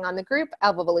focusing on the group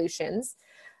evolutions.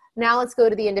 Now let's go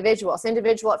to the individual. So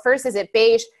individual at first is at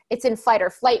beige. It's in fight or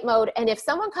flight mode. And if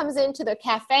someone comes into the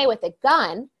cafe with a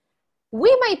gun,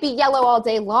 we might be yellow all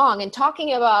day long and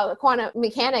talking about quantum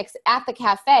mechanics at the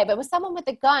cafe. But with someone with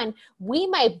a gun, we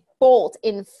might bolt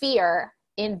in fear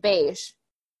in beige,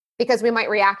 because we might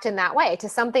react in that way to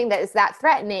something that is that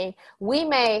threatening. We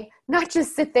may not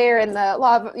just sit there in the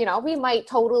law of, we might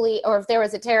totally, or if there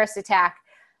was a terrorist attack,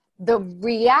 the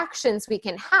reactions we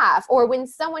can have, or when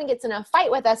someone gets in a fight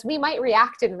with us, we might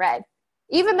react in red,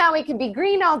 even though we can be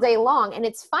green all day long. And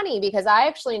it's funny because I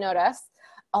actually noticed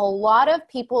a lot of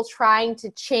people trying to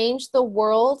change the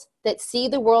world that see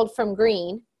the world from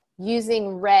green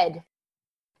using red.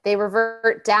 They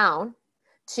revert down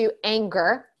to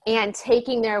anger and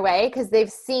taking their way because they've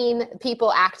seen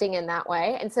people acting in that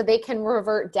way. And so they can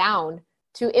revert down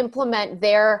to implement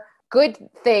their good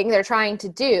thing they're trying to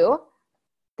do.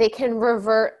 They can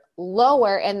revert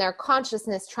lower in their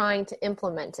consciousness trying to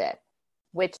implement it,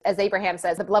 which, as Abraham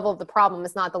says, the level of the problem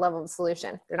is not the level of the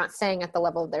solution. They're not staying at the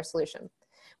level of their solution,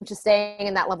 which is staying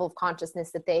in that level of consciousness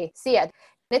that they see it.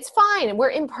 It's fine.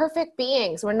 We're imperfect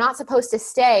beings. We're not supposed to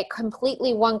stay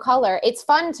completely one color. It's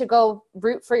fun to go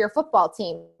root for your football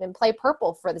team and play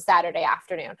purple for the Saturday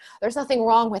afternoon. There's nothing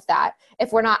wrong with that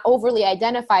if we're not overly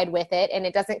identified with it and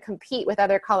it doesn't compete with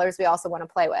other colors we also want to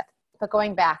play with. But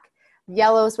going back,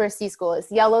 yellow is where C-School is.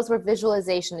 Yellow is where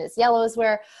visualization is. Yellow is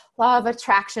where law of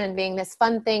attraction being this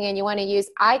fun thing and you want to use,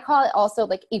 I call it also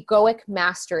like egoic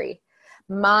mastery.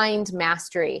 Mind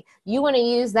mastery. You want to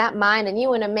use that mind and you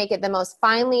want to make it the most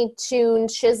finely tuned,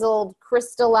 chiseled,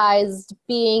 crystallized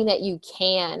being that you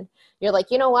can. You're like,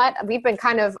 you know what? We've been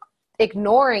kind of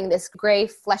ignoring this gray,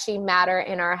 fleshy matter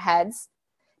in our heads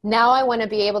Now I want to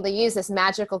be able to use this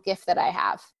magical gift that I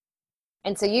have.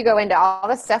 And so you go into all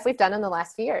the stuff we've done in the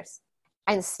last few years.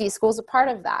 And C-School's a part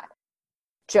of that.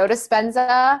 Joe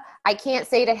Dispenza, I can't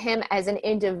say to him as an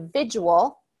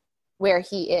individual where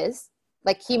he is.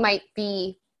 Like, he might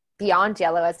be beyond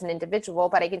yellow as an individual,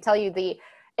 but I can tell you the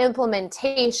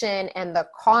implementation and the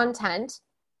content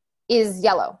is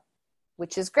yellow,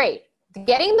 which is great.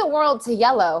 Getting the world to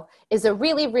yellow is a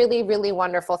really, really, really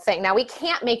wonderful thing. Now, we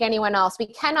can't make anyone else. We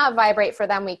cannot vibrate for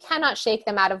them. We cannot shake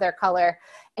them out of their color.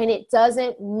 And it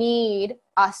doesn't need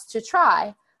us to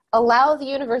try. Allow the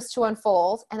universe to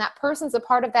unfold, and that person's a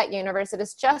part of that universe. It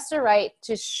is just a right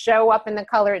to show up in the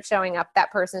color it's showing up, that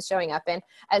person's showing up in,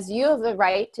 as you have the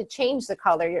right to change the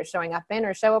color you're showing up in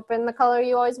or show up in the color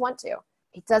you always want to.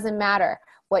 It doesn't matter.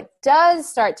 What does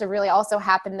start to really also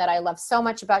happen that I love so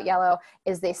much about yellow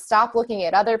is they stop looking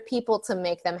at other people to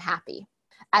make them happy.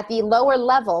 At the lower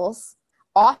levels,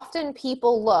 often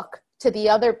people look to the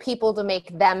other people to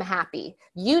make them happy.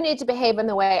 You need to behave in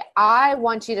the way I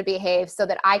want you to behave so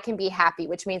that I can be happy,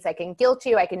 which means I can guilt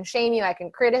you, I can shame you, I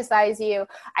can criticize you,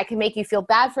 I can make you feel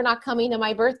bad for not coming to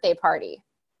my birthday party.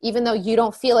 Even though you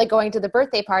don't feel like going to the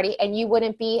birthday party and you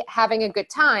wouldn't be having a good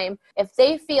time, if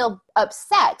they feel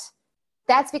upset,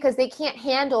 that's because they can't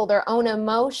handle their own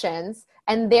emotions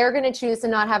and they're going to choose to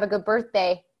not have a good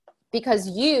birthday because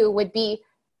you would be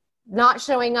not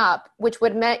showing up, which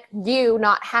would make you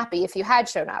not happy if you had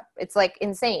shown up. It's like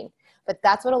insane. But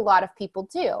that's what a lot of people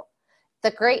do.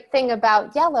 The great thing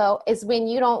about yellow is when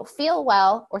you don't feel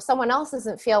well or someone else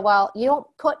doesn't feel well, you don't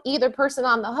put either person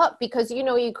on the hook because you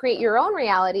know you create your own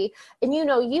reality and you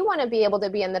know you want to be able to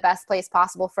be in the best place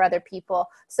possible for other people.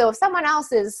 So if someone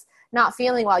else is not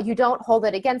feeling well, you don't hold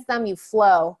it against them, you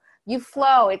flow. You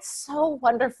flow. It's so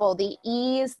wonderful. The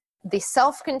ease, the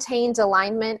self-contained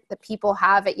alignment that people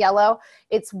have at yellow,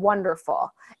 it's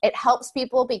wonderful. It helps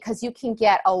people because you can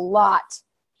get a lot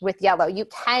with yellow. You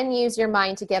can use your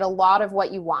mind to get a lot of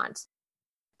what you want.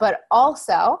 But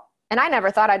also, and I never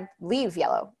thought I'd leave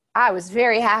yellow. I was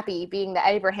very happy being the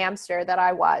Abrahamster that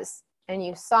I was. And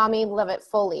you saw me live it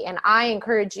fully. And I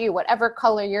encourage you, whatever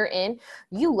color you're in,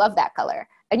 you love that color.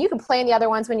 And you can play in the other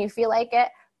ones when you feel like it,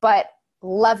 but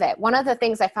love it. One of the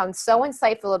things I found so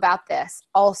insightful about this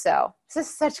also, this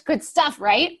is such good stuff,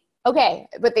 right? Okay,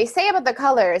 what they say about the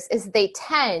colors is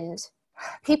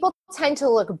people tend to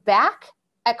look back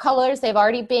at colors they've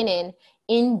already been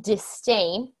in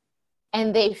disdain,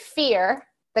 and they fear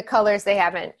the colors they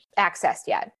haven't accessed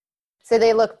yet. So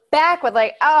they look back with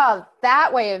like, oh,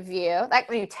 that way of view, that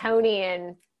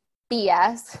Newtonian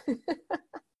BS.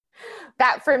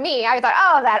 That for me, I thought,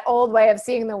 oh, that old way of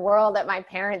seeing the world that my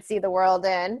parents see the world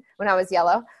in when I was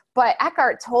yellow. But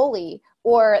Eckhart Tolle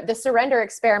or The Surrender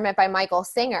Experiment by Michael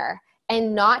Singer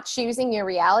and not choosing your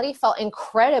reality felt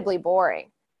incredibly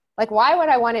boring. Like, why would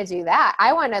I want to do that?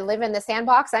 I want to live in the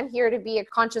sandbox. I'm here to be a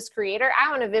conscious creator. I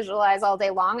want to visualize all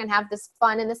day long and have this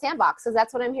fun in the sandbox because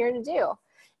that's what I'm here to do.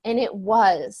 And it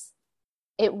was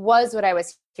what I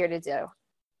was here to do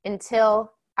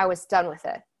until I was done with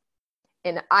it.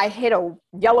 And I hit a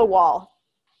yellow wall.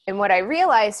 And what I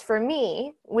realized for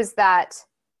me was that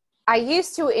I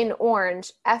used to, in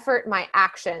orange, effort my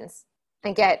actions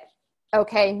and get,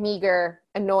 okay, meager,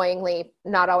 annoyingly,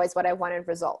 not always what I wanted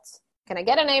results. Can I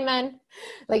get an amen?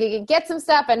 Like, you can get some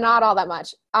stuff and not all that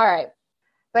much. All right.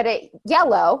 But at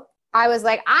yellow, I was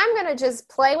like, I'm going to just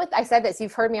play with, I said this,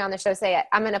 you've heard me on the show say it.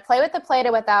 I'm going to play with the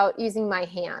Play-Doh without using my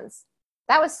hands.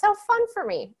 That was so fun for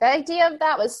me. The idea of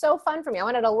that was so fun for me. I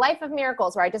wanted a life of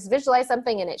miracles where I just visualized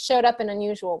something and it showed up in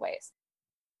unusual ways.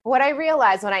 What I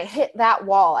realized when I hit that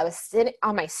wall, I was sitting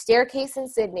on my staircase in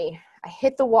Sydney. I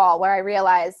hit the wall where I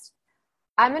realized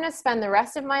I'm going to spend the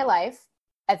rest of my life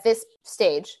at this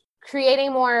stage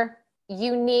creating more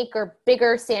unique or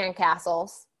bigger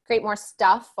sandcastles, create more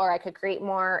stuff, or I could create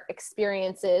more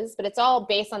experiences, but it's all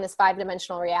based on this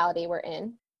 5-dimensional reality we're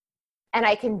in. And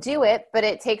I can do it, but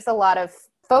it takes a lot of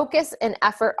focus and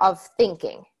effort of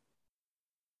thinking.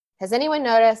 Has anyone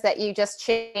noticed that you just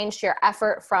changed your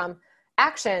effort from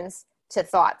actions to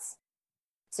thoughts?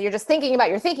 So you're just thinking about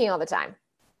your thinking all the time.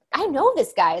 I know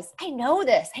this, guys. I know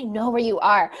this. I know where you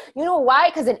are. You know why?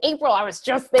 Because in April, I was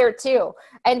just there too.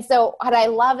 And so what I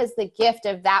love is the gift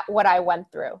of that, what I went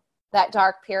through. That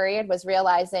dark period was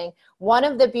realizing one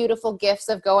of the beautiful gifts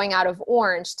of going out of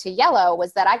orange to yellow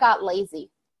was that I got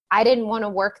lazy. I didn't want to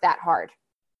work that hard.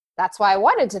 That's why I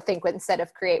wanted to think instead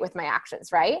of create with my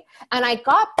actions, right? And I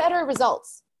got better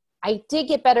results. I did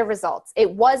get better results. It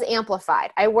was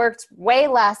amplified. I worked way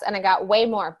less and I got way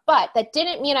more, but that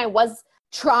didn't mean I was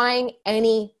trying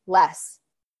any less.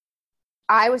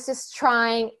 I was just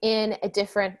trying in a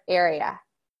different area.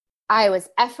 I was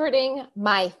efforting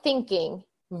my thinking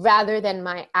rather than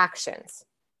my actions.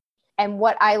 And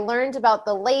what I learned about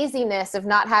the laziness of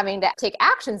not having to take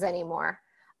actions anymore,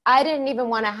 I didn't even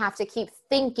want to have to keep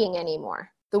thinking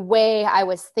anymore the way I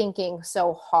was thinking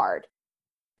so hard.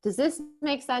 Does this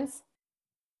make sense?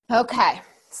 Okay.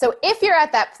 So if you're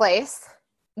at that place,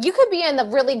 you could be in the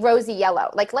really rosy yellow.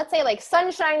 Like, let's say like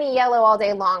sunshiny yellow all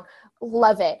day long.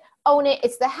 Love it. Own it.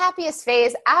 It's the happiest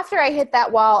phase. After I hit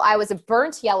that wall, I was a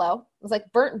burnt yellow. It was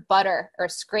like burnt butter or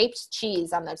scraped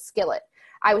cheese on the skillet.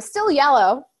 I was still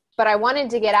yellow, but I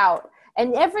wanted to get out.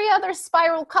 And every other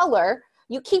spiral color,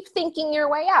 you keep thinking your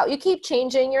way out. You keep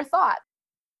changing your thought.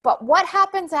 But what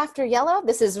happens after yellow?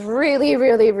 This is really,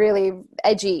 really, really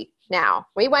edgy now.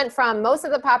 We went from most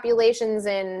of the populations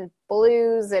in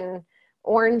blues and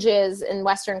oranges in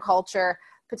Western culture,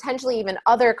 potentially even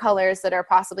other colors that are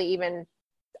possibly even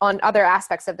on other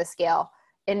aspects of the scale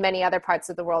in many other parts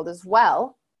of the world as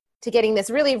well, to getting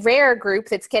this really rare group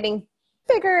that's getting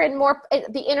bigger and more.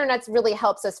 The internet really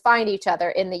helps us find each other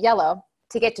in the yellow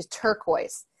to get to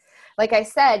turquoise. Like I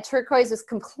said, turquoise was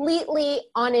completely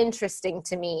uninteresting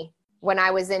to me when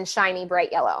I was in shiny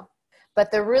bright yellow.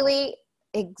 But the really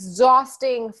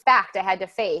exhausting fact I had to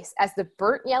face as the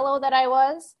burnt yellow that I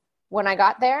was when I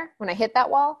got there, when I hit that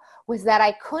wall, was that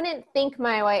I couldn't think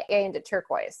my way into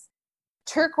turquoise.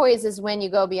 Turquoise is when you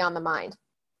go beyond the mind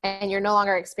and you're no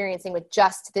longer experiencing with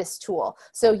just this tool.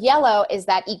 So yellow is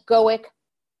that egoic,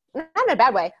 not in a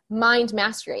bad way, mind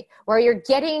mastery, where you're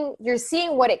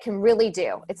seeing what it can really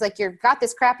do. It's like you've got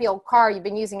this crappy old car, you've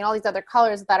been using all these other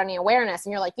colors without any awareness,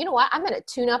 and you're like, you know what, I'm going to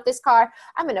tune up this car,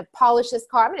 I'm going to polish this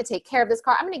car, I'm going to take care of this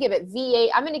car, I'm going to give it V8,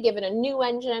 I'm going to give it a new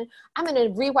engine, I'm going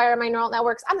to rewire my neural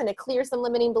networks, I'm going to clear some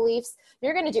limiting beliefs.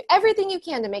 You're going to do everything you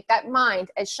can to make that mind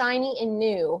as shiny and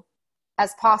new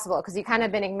as possible, because you've kind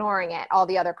of been ignoring it, all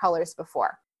the other colors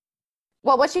before.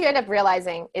 Well, what you end up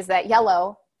realizing is that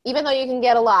yellow, even though you can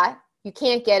get a lot, you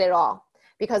can't get it all.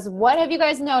 Because what have you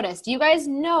guys noticed? You guys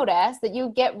notice that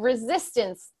you get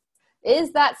resistance.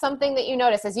 Is that something that you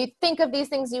notice? As you think of these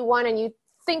things you want and you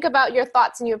think about your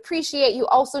thoughts and you appreciate, you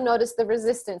also notice the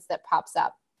resistance that pops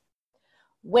up.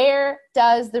 Where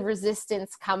does the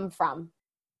resistance come from?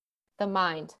 The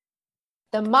mind.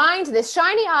 The mind, this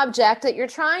shiny object that you're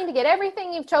trying to get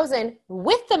everything you've chosen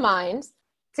with the mind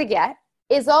to get,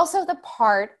 is also the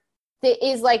part that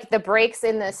is like the brakes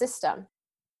in the system.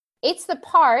 It's the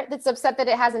part that's upset that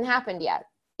it hasn't happened yet.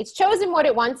 It's chosen what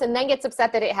it wants and then gets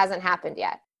upset that it hasn't happened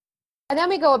yet. And then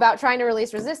we go about trying to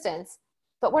release resistance.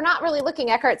 But we're not really looking,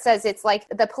 Eckhart says it's like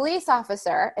the police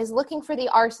officer is looking for the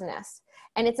arsonist.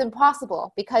 And it's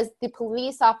impossible because the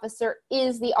police officer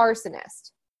is the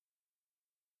arsonist.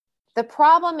 The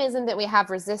problem isn't that we have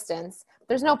resistance.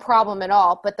 There's no problem at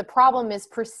all. But the problem is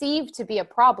perceived to be a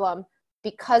problem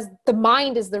because the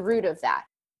mind is the root of that.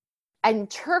 And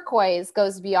turquoise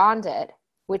goes beyond it,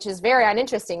 which is very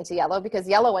uninteresting to yellow because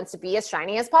yellow wants to be as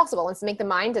shiny as possible, wants to make the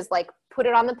mind as like put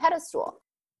it on the pedestal.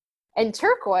 And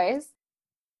turquoise,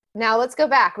 now let's go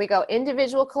back. We go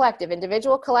individual,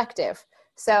 collective.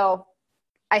 So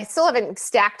I still haven't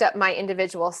stacked up my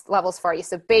individual levels for you.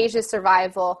 So beige is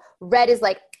survival. Red is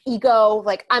like ego,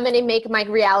 like I'm going to make my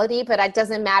reality, but it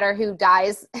doesn't matter who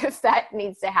dies if that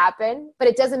needs to happen, but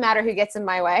it doesn't matter who gets in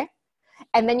my way.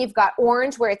 And then you've got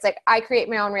orange where it's like, I create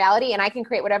my own reality and I can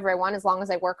create whatever I want as long as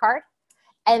I work hard.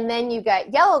 And then you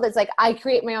got yellow that's like, I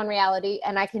create my own reality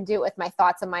and I can do it with my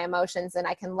thoughts and my emotions. And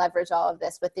I can leverage all of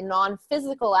this with the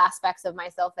non-physical aspects of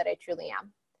myself that I truly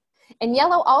am. And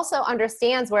yellow also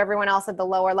understands where everyone else at the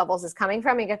lower levels is coming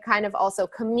from and can kind of also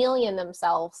chameleon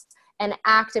themselves and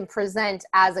act and present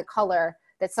as a color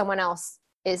that someone else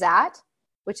is at,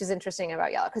 which is interesting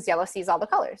about yellow because yellow sees all the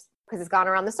colors because it's gone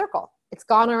around the circle. It's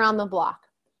gone around the block.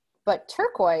 But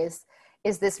turquoise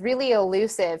is this really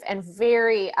elusive and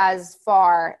thus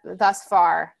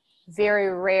far,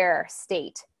 very rare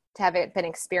state to have it been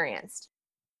experienced.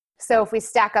 So if we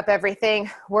stack up everything,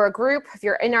 we're a group. If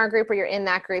you're in our group or you're in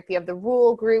that group, you have the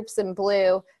rule groups in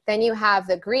blue. Then you have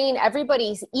the green.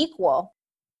 Everybody's equal.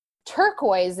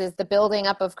 Turquoise is the building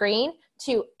up of green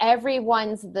to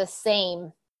everyone's the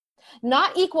same.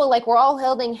 Not equal like we're all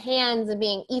holding hands and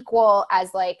being equal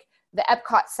as like the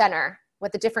Epcot Center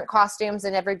with the different costumes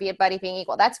and everybody being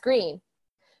equal. That's green.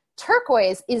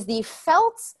 Turquoise is the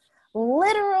felt,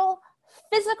 literal,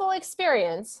 physical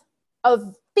experience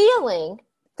of feeling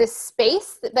the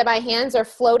space that my hands are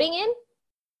floating in.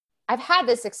 I've had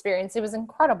this experience. It was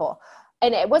incredible.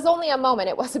 And it was only a moment.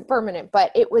 It wasn't permanent,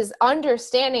 but it was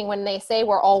understanding when they say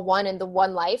we're all one in the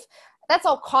one life. That's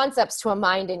all concepts to a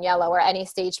mind in yellow or any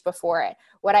stage before it.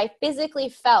 What I physically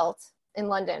felt in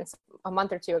London a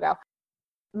month or two ago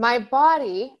my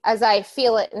body, as I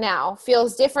feel it now,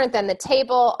 feels different than the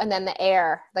table and then the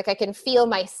air. Like I can feel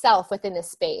myself within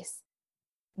this space.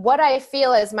 What I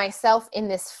feel as myself in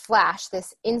this flash,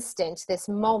 this instant, this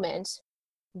moment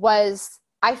was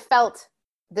I felt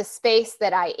the space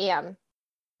that I am.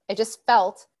 I just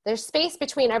felt there's space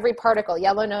between every particle.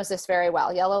 Yellow knows this very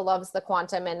well. Yellow loves the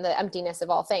quantum and the emptiness of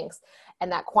all things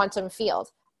and that quantum field.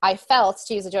 I felt,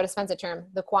 to use a Joe Dispenza term,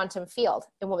 the quantum field.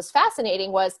 And what was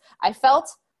fascinating was I felt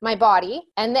my body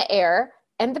and the air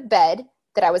and the bed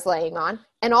that I was laying on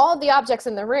and all of the objects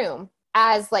in the room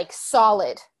as like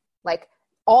solid. Like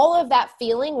all of that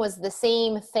feeling was the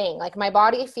same thing. Like my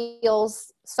body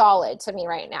feels solid to me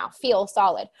right now, feel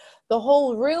solid. The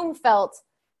whole room felt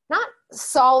not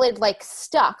solid, like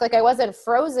stuck, like I wasn't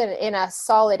frozen in a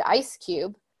solid ice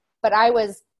cube, but I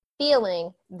was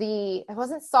feeling it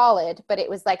wasn't solid, but it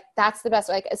was like, that's the best.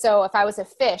 Like, so if I was a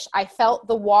fish, I felt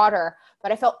the water,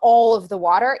 but I felt all of the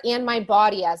water and my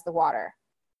body as the water.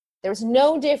 There was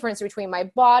no difference between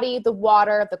my body, the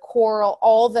water, the coral,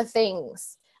 all the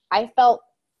things. I felt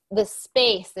the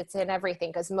space that's in everything,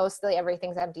 because mostly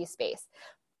everything's empty space.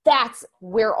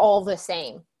 We're all the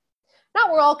same. Not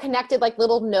we're all connected like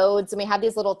little nodes and we have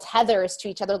these little tethers to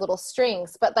each other, little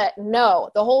strings, but no,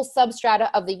 the whole substrata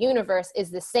of the universe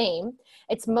is the same.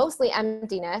 It's mostly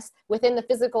emptiness within the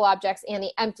physical objects and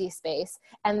the empty space.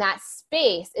 And that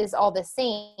space is all the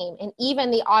same. And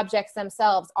even the objects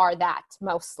themselves are that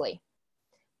mostly.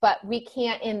 But we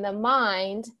can't in the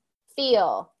mind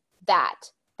feel that.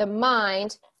 The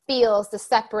mind feels the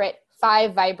separate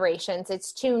 5 vibrations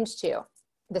it's tuned to: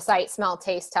 the sight, smell,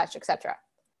 taste, touch, etc.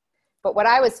 But what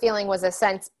I was feeling was a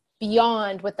sense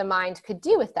beyond what the mind could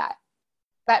do with that.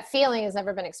 That feeling has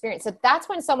never been experienced. So that's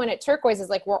when someone at Turquoise is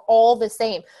like, we're all the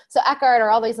same. So Eckhart or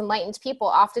all these enlightened people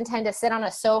often tend to sit on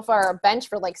a sofa or a bench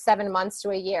for like 7 months to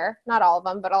a year. Not all of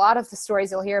them, but a lot of the stories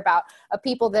you'll hear about of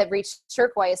people that reach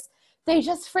Turquoise, they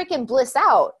just freaking bliss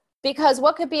out. Because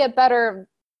what could be a better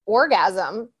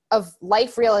orgasm of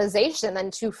life realization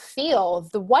than to feel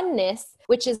the oneness,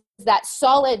 which is that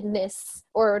solidness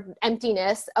or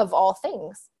emptiness of all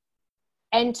things.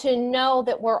 And to know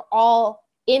that we're all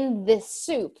in this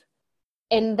soup.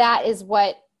 And that is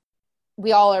what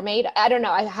we all are made. I don't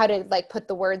know how to like put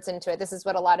the words into it. This is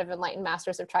what a lot of enlightened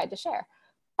masters have tried to share.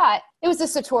 But it was a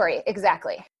Satori,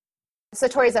 exactly.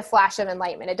 Satori is a flash of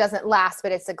enlightenment. It doesn't last,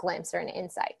 but it's a glimpse or an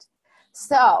insight.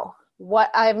 So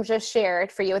what I've just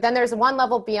shared for you. Then there's one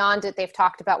level beyond it they've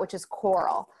talked about, which is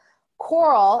coral.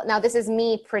 Coral, now this is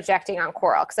me projecting on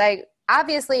coral, because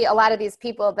obviously a lot of these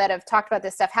people that have talked about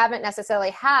this stuff haven't necessarily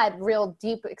had real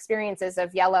deep experiences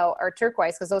of yellow or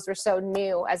turquoise, because those were so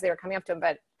new as they were coming up to them.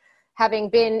 But having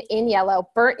been in yellow,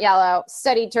 burnt yellow,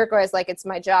 studied turquoise like it's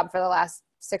my job for the last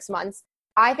 6 months,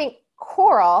 I think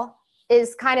coral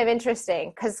is kind of interesting,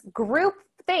 because group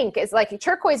think is like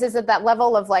turquoise is at that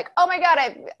level of like, oh my God,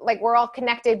 like we're all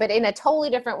connected, but in a totally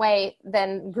different way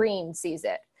than green sees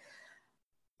it.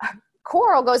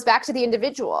 Coral goes back to the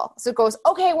individual. So it goes,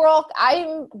 okay,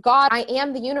 I'm God, I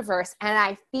am the universe, and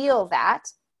I feel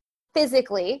that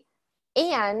physically,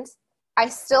 and I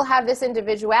still have this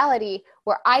individuality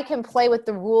where I can play with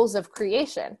the rules of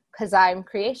creation because I'm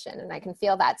creation and I can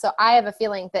feel that. So I have a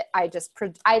feeling that I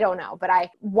don't know, but I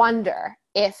wonder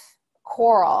if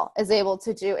coral is able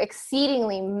to do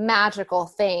exceedingly magical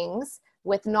things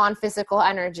with non-physical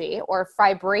energy or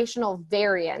vibrational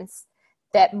variance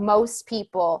that most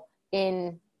people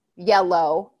in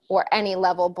yellow or any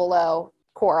level below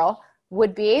coral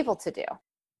would be able to do.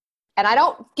 And I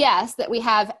don't guess that we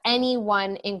have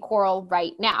anyone in coral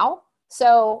right now.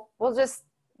 So we'll just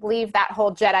leave that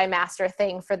whole Jedi Master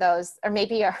thing for those, or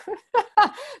maybe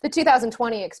the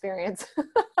 2020 experience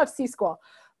of C School.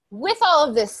 With all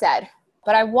of this said,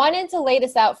 but I wanted to lay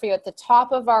this out for you at the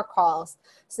top of our calls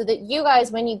so that you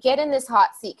guys, when you get in this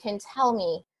hot seat, can tell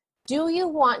me, do you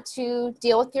want to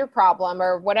deal with your problem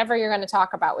or whatever you're going to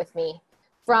talk about with me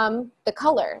from the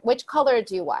color? Which color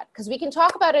do you want? Because we can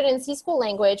talk about it in C-School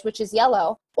language, which is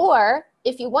yellow, or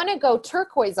if you want to go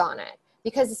turquoise on it,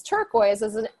 because turquoise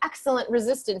is an excellent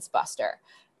resistance buster.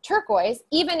 Turquoise,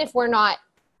 even if we're not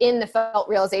in the felt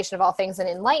realization of all things and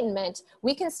enlightenment,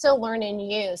 we can still learn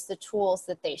and use the tools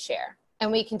that they share.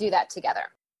 And we can do that together.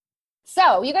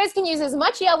 So you guys can use as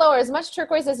much yellow or as much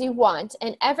turquoise as you want,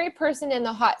 and every person in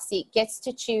the hot seat gets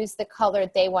to choose the color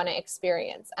they want to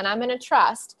experience. And I'm going to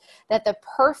trust that the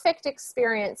perfect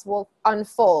experience will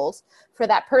unfold for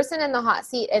that person in the hot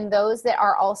seat and those that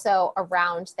are also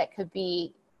around that could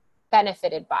be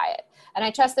benefited by it. And I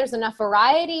trust there's enough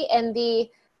variety in the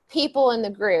people in the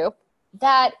group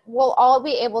that will all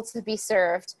be able to be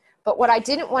served. But what I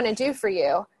didn't want to do for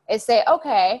you is say,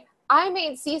 okay, I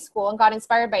made C School and got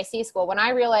inspired by C School when I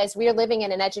realized we are living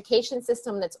in an education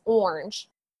system that's orange.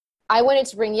 I wanted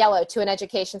to bring yellow to an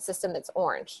education system that's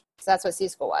orange. So that's what C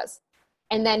School was.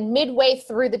 And then midway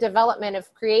through the development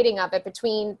of creating of it,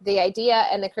 between the idea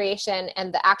and the creation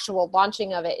and the actual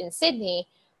launching of it in Sydney,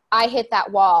 I hit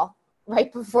that wall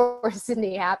right before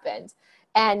Sydney happened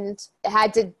and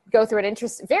had to go through an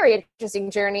very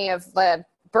interesting journey of the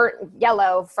burnt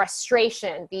yellow,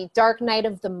 frustration, the dark night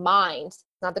of the mind,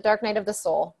 not the dark night of the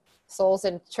soul. Soul's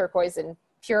in turquoise and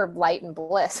pure light and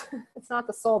bliss. It's not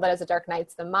the soul that has a dark night,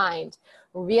 it's the mind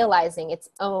realizing its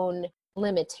own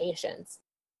limitations.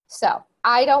 So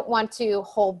I don't want to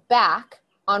hold back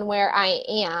on where I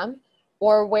am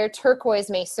or where turquoise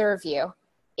may serve you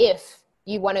if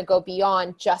you want to go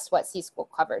beyond just what C School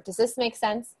covered. Does this make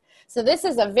sense? So this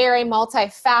is a very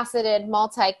multifaceted,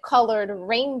 multicolored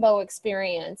rainbow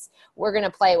experience we're going to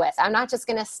play with. I'm not just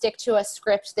going to stick to a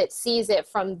script that sees it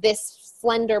from this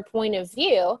slender point of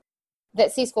view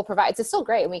that C School provides. It's still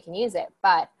great and we can use it,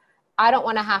 but I don't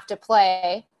want to have to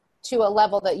play to a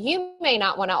level that you may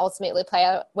not want to ultimately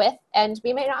play with, and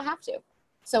we may not have to.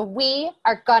 So we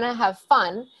are going to have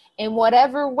fun in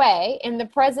whatever way in the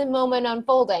present moment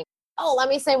unfolding. Oh, let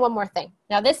me say one more thing.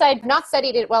 Now, this, I've not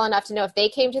studied it well enough to know if they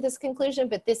came to this conclusion,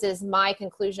 but this is my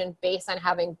conclusion based on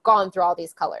having gone through all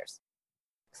these colors.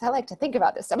 Because I like to think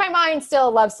about this. So my mind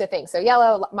still loves to think. So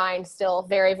yellow mind still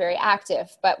very, very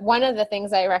active. But one of the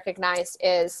things I recognized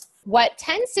is what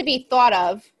tends to be thought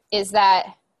of is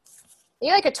that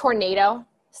like a tornado.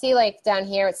 See, like down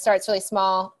here, it starts really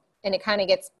small and it kind of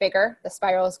gets bigger. The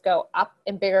spirals go up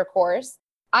in bigger cores.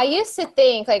 I used to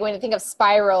think, like when you think of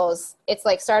spirals, it's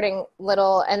like starting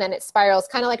little and then it spirals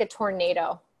kind of like a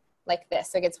tornado, like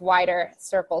this. So it gets wider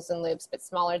circles and loops, but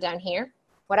smaller down here.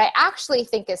 What I actually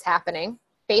think is happening,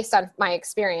 based on my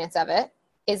experience of it,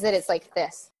 is that it's like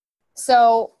this.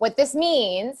 So what this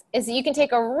means is that you can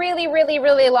take a really, really,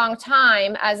 really long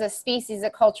time as a species, a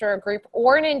culture, a group,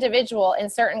 or an individual in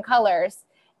certain colors,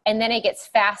 and then it gets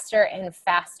faster and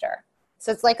faster.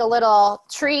 So it's like a little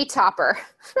tree topper,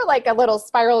 or like a little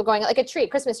spiral going, like a tree,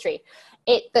 Christmas tree.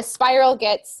 The spiral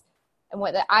gets, and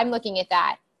what I'm looking at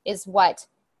that is what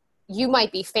you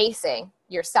might be facing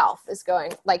yourself is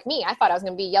going, like me, I thought I was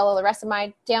going to be yellow the rest of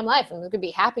my damn life. I'm going to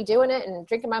be happy doing it and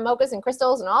drinking my mochas and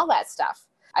crystals and all that stuff.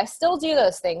 I still do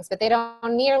those things, but they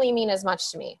don't nearly mean as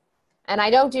much to me. And I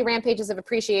don't do rampages of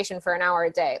appreciation for an hour a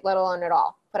day, let alone at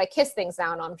all. But I kiss things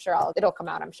now, and I'm sure it'll come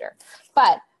out, I'm sure.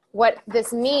 But what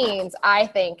this means, I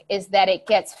think, is that it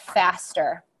gets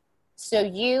faster. So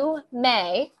you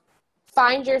may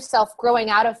find yourself growing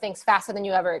out of things faster than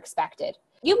you ever expected.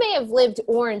 You may have lived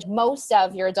orange most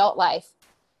of your adult life.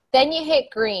 Then you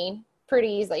hit green pretty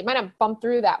easily. You might have bumped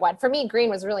through that one. For me, green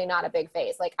was really not a big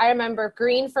phase. Like I remember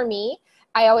green for me,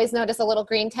 I always notice a little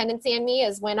green tendency in me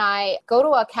is when I go to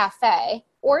a cafe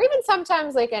or even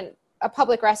sometimes like a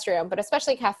public restroom, but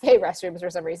especially cafe restrooms for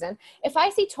some reason. If I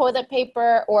see toilet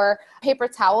paper or paper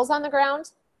towels on the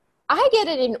ground, I get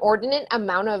an inordinate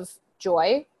amount of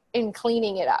joy in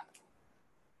cleaning it up.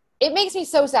 It makes me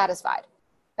so satisfied.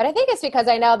 But I think it's because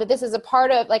I know that this is a part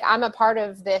of, like, I'm a part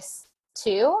of this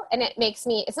too. And it makes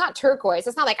me, it's not turquoise.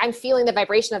 It's not like I'm feeling the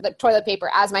vibration of the toilet paper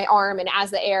as my arm and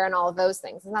as the air and all of those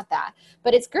things. It's not that,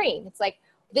 but it's green. It's like,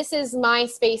 this is my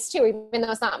space too, even though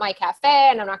it's not my cafe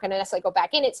and I'm not going to necessarily go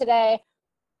back in it today.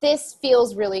 This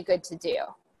feels really good to do.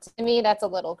 To me, that's a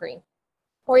little green.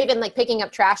 Or even like picking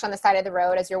up trash on the side of the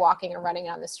road as you're walking or running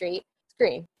on the street. It's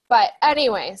green. But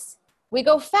anyways, we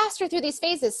go faster through these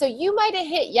phases. So you might have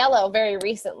hit yellow very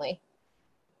recently.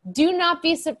 Do not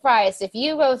be surprised if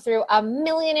you go through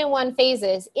 1,000,001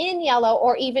 phases in yellow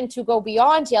or even to go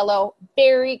beyond yellow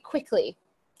very quickly.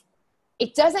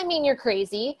 It doesn't mean you're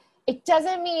crazy. It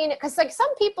doesn't mean, because like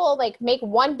some people like make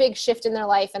one big shift in their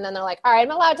life and then they're like, all right,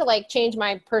 I'm allowed to like change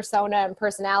my persona and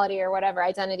personality or whatever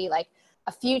identity like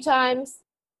a few times,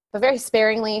 but very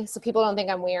sparingly so people don't think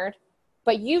I'm weird.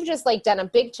 But you've just like done a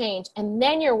big change and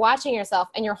then you're watching yourself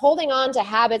and you're holding on to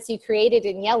habits you created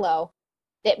in yellow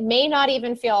that may not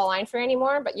even feel aligned for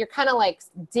anymore, but you're kind of like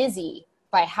dizzy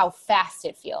by how fast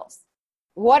it feels.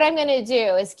 What I'm going to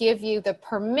do is give you the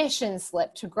permission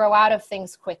slip to grow out of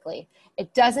things quickly.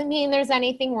 It doesn't mean there's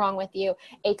anything wrong with you.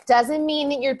 It doesn't mean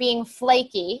that you're being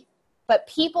flaky, but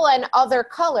people in other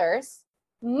colors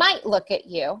might look at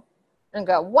you and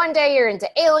go, one day you're into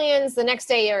aliens, the next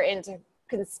day you're into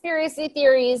conspiracy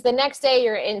theories, the next day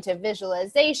you're into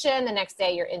visualization, the next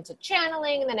day you're into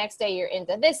channeling, the next day you're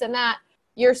into this and that.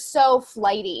 You're so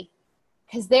flighty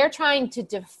because they're trying to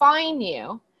define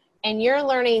you and you're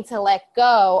learning to let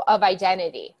go of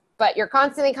identity, but you're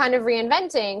constantly kind of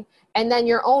reinventing. And then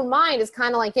your own mind is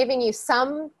kind of like giving you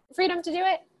some freedom to do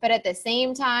it. But at the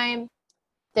same time,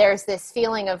 there's this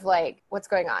feeling of like, what's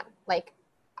going on? Like,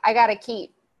 I got to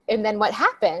keep. And then what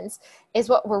happens is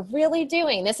what we're really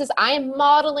doing. I am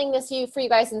modeling this for you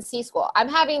guys in C school. I'm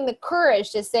having the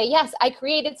courage to say, yes, I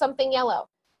created something yellow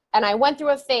and I went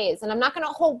through a phase, and I'm not going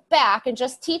to hold back and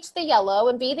just teach the yellow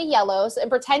and be the yellows and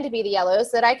pretend to be the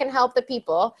yellows so that I can help the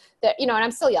people that, and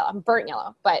I'm still yellow, I'm burnt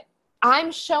yellow, but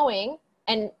I'm showing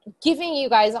and giving you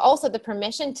guys also the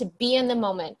permission to be in the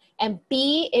moment and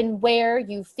be in where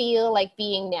you feel like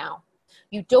being now.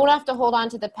 You don't have to hold on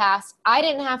to the past. I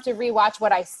didn't have to rewatch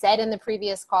what I said in the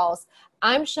previous calls.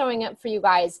 I'm showing up for you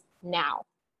guys now.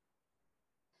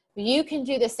 You can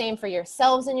do the same for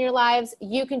yourselves in your lives.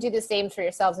 You can do the same for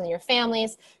yourselves and your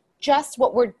families. Just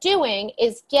what we're doing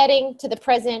is getting to the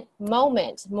present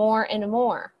moment more and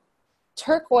more.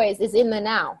 Turquoise is in the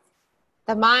now.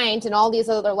 The mind and all these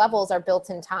other levels are built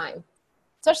in time.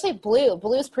 Especially blue.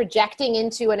 Blue is projecting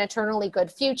into an eternally good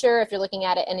future. If you're looking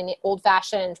at it in an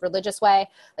old-fashioned religious way,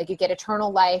 like you get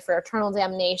eternal life or eternal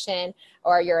damnation,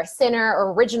 or you're a sinner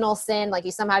or original sin, like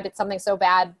you somehow did something so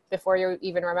bad before you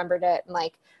even remembered it. And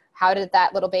like, how did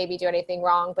that little baby do anything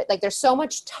wrong? But like, there's so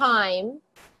much time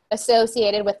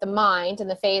associated with the mind and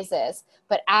the phases.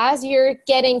 But as you're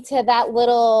getting to that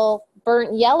little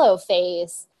burnt yellow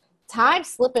phase, time's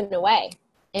slipping away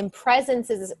and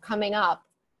presence is coming up.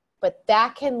 But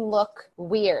that can look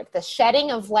weird. The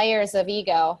shedding of layers of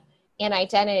ego and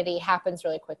identity happens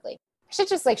really quickly. I should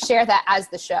just like share that as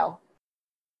the show.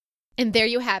 And there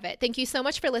you have it. Thank you so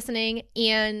much for listening.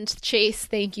 And Chase,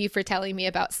 thank you for telling me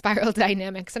about spiral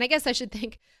dynamics. And I guess I should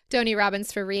thank Tony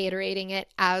Robbins for reiterating it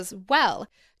as well.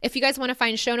 If you guys want to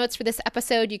find show notes for this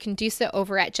episode, you can do so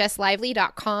over at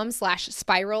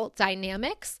jesslively.com/spiral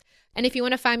dynamics. And if you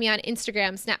want to find me on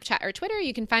Instagram, Snapchat, or Twitter,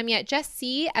 you can find me at Jess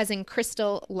C, as in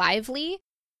Crystal Lively.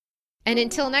 And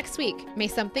until next week, may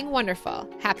something wonderful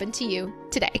happen to you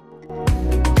today.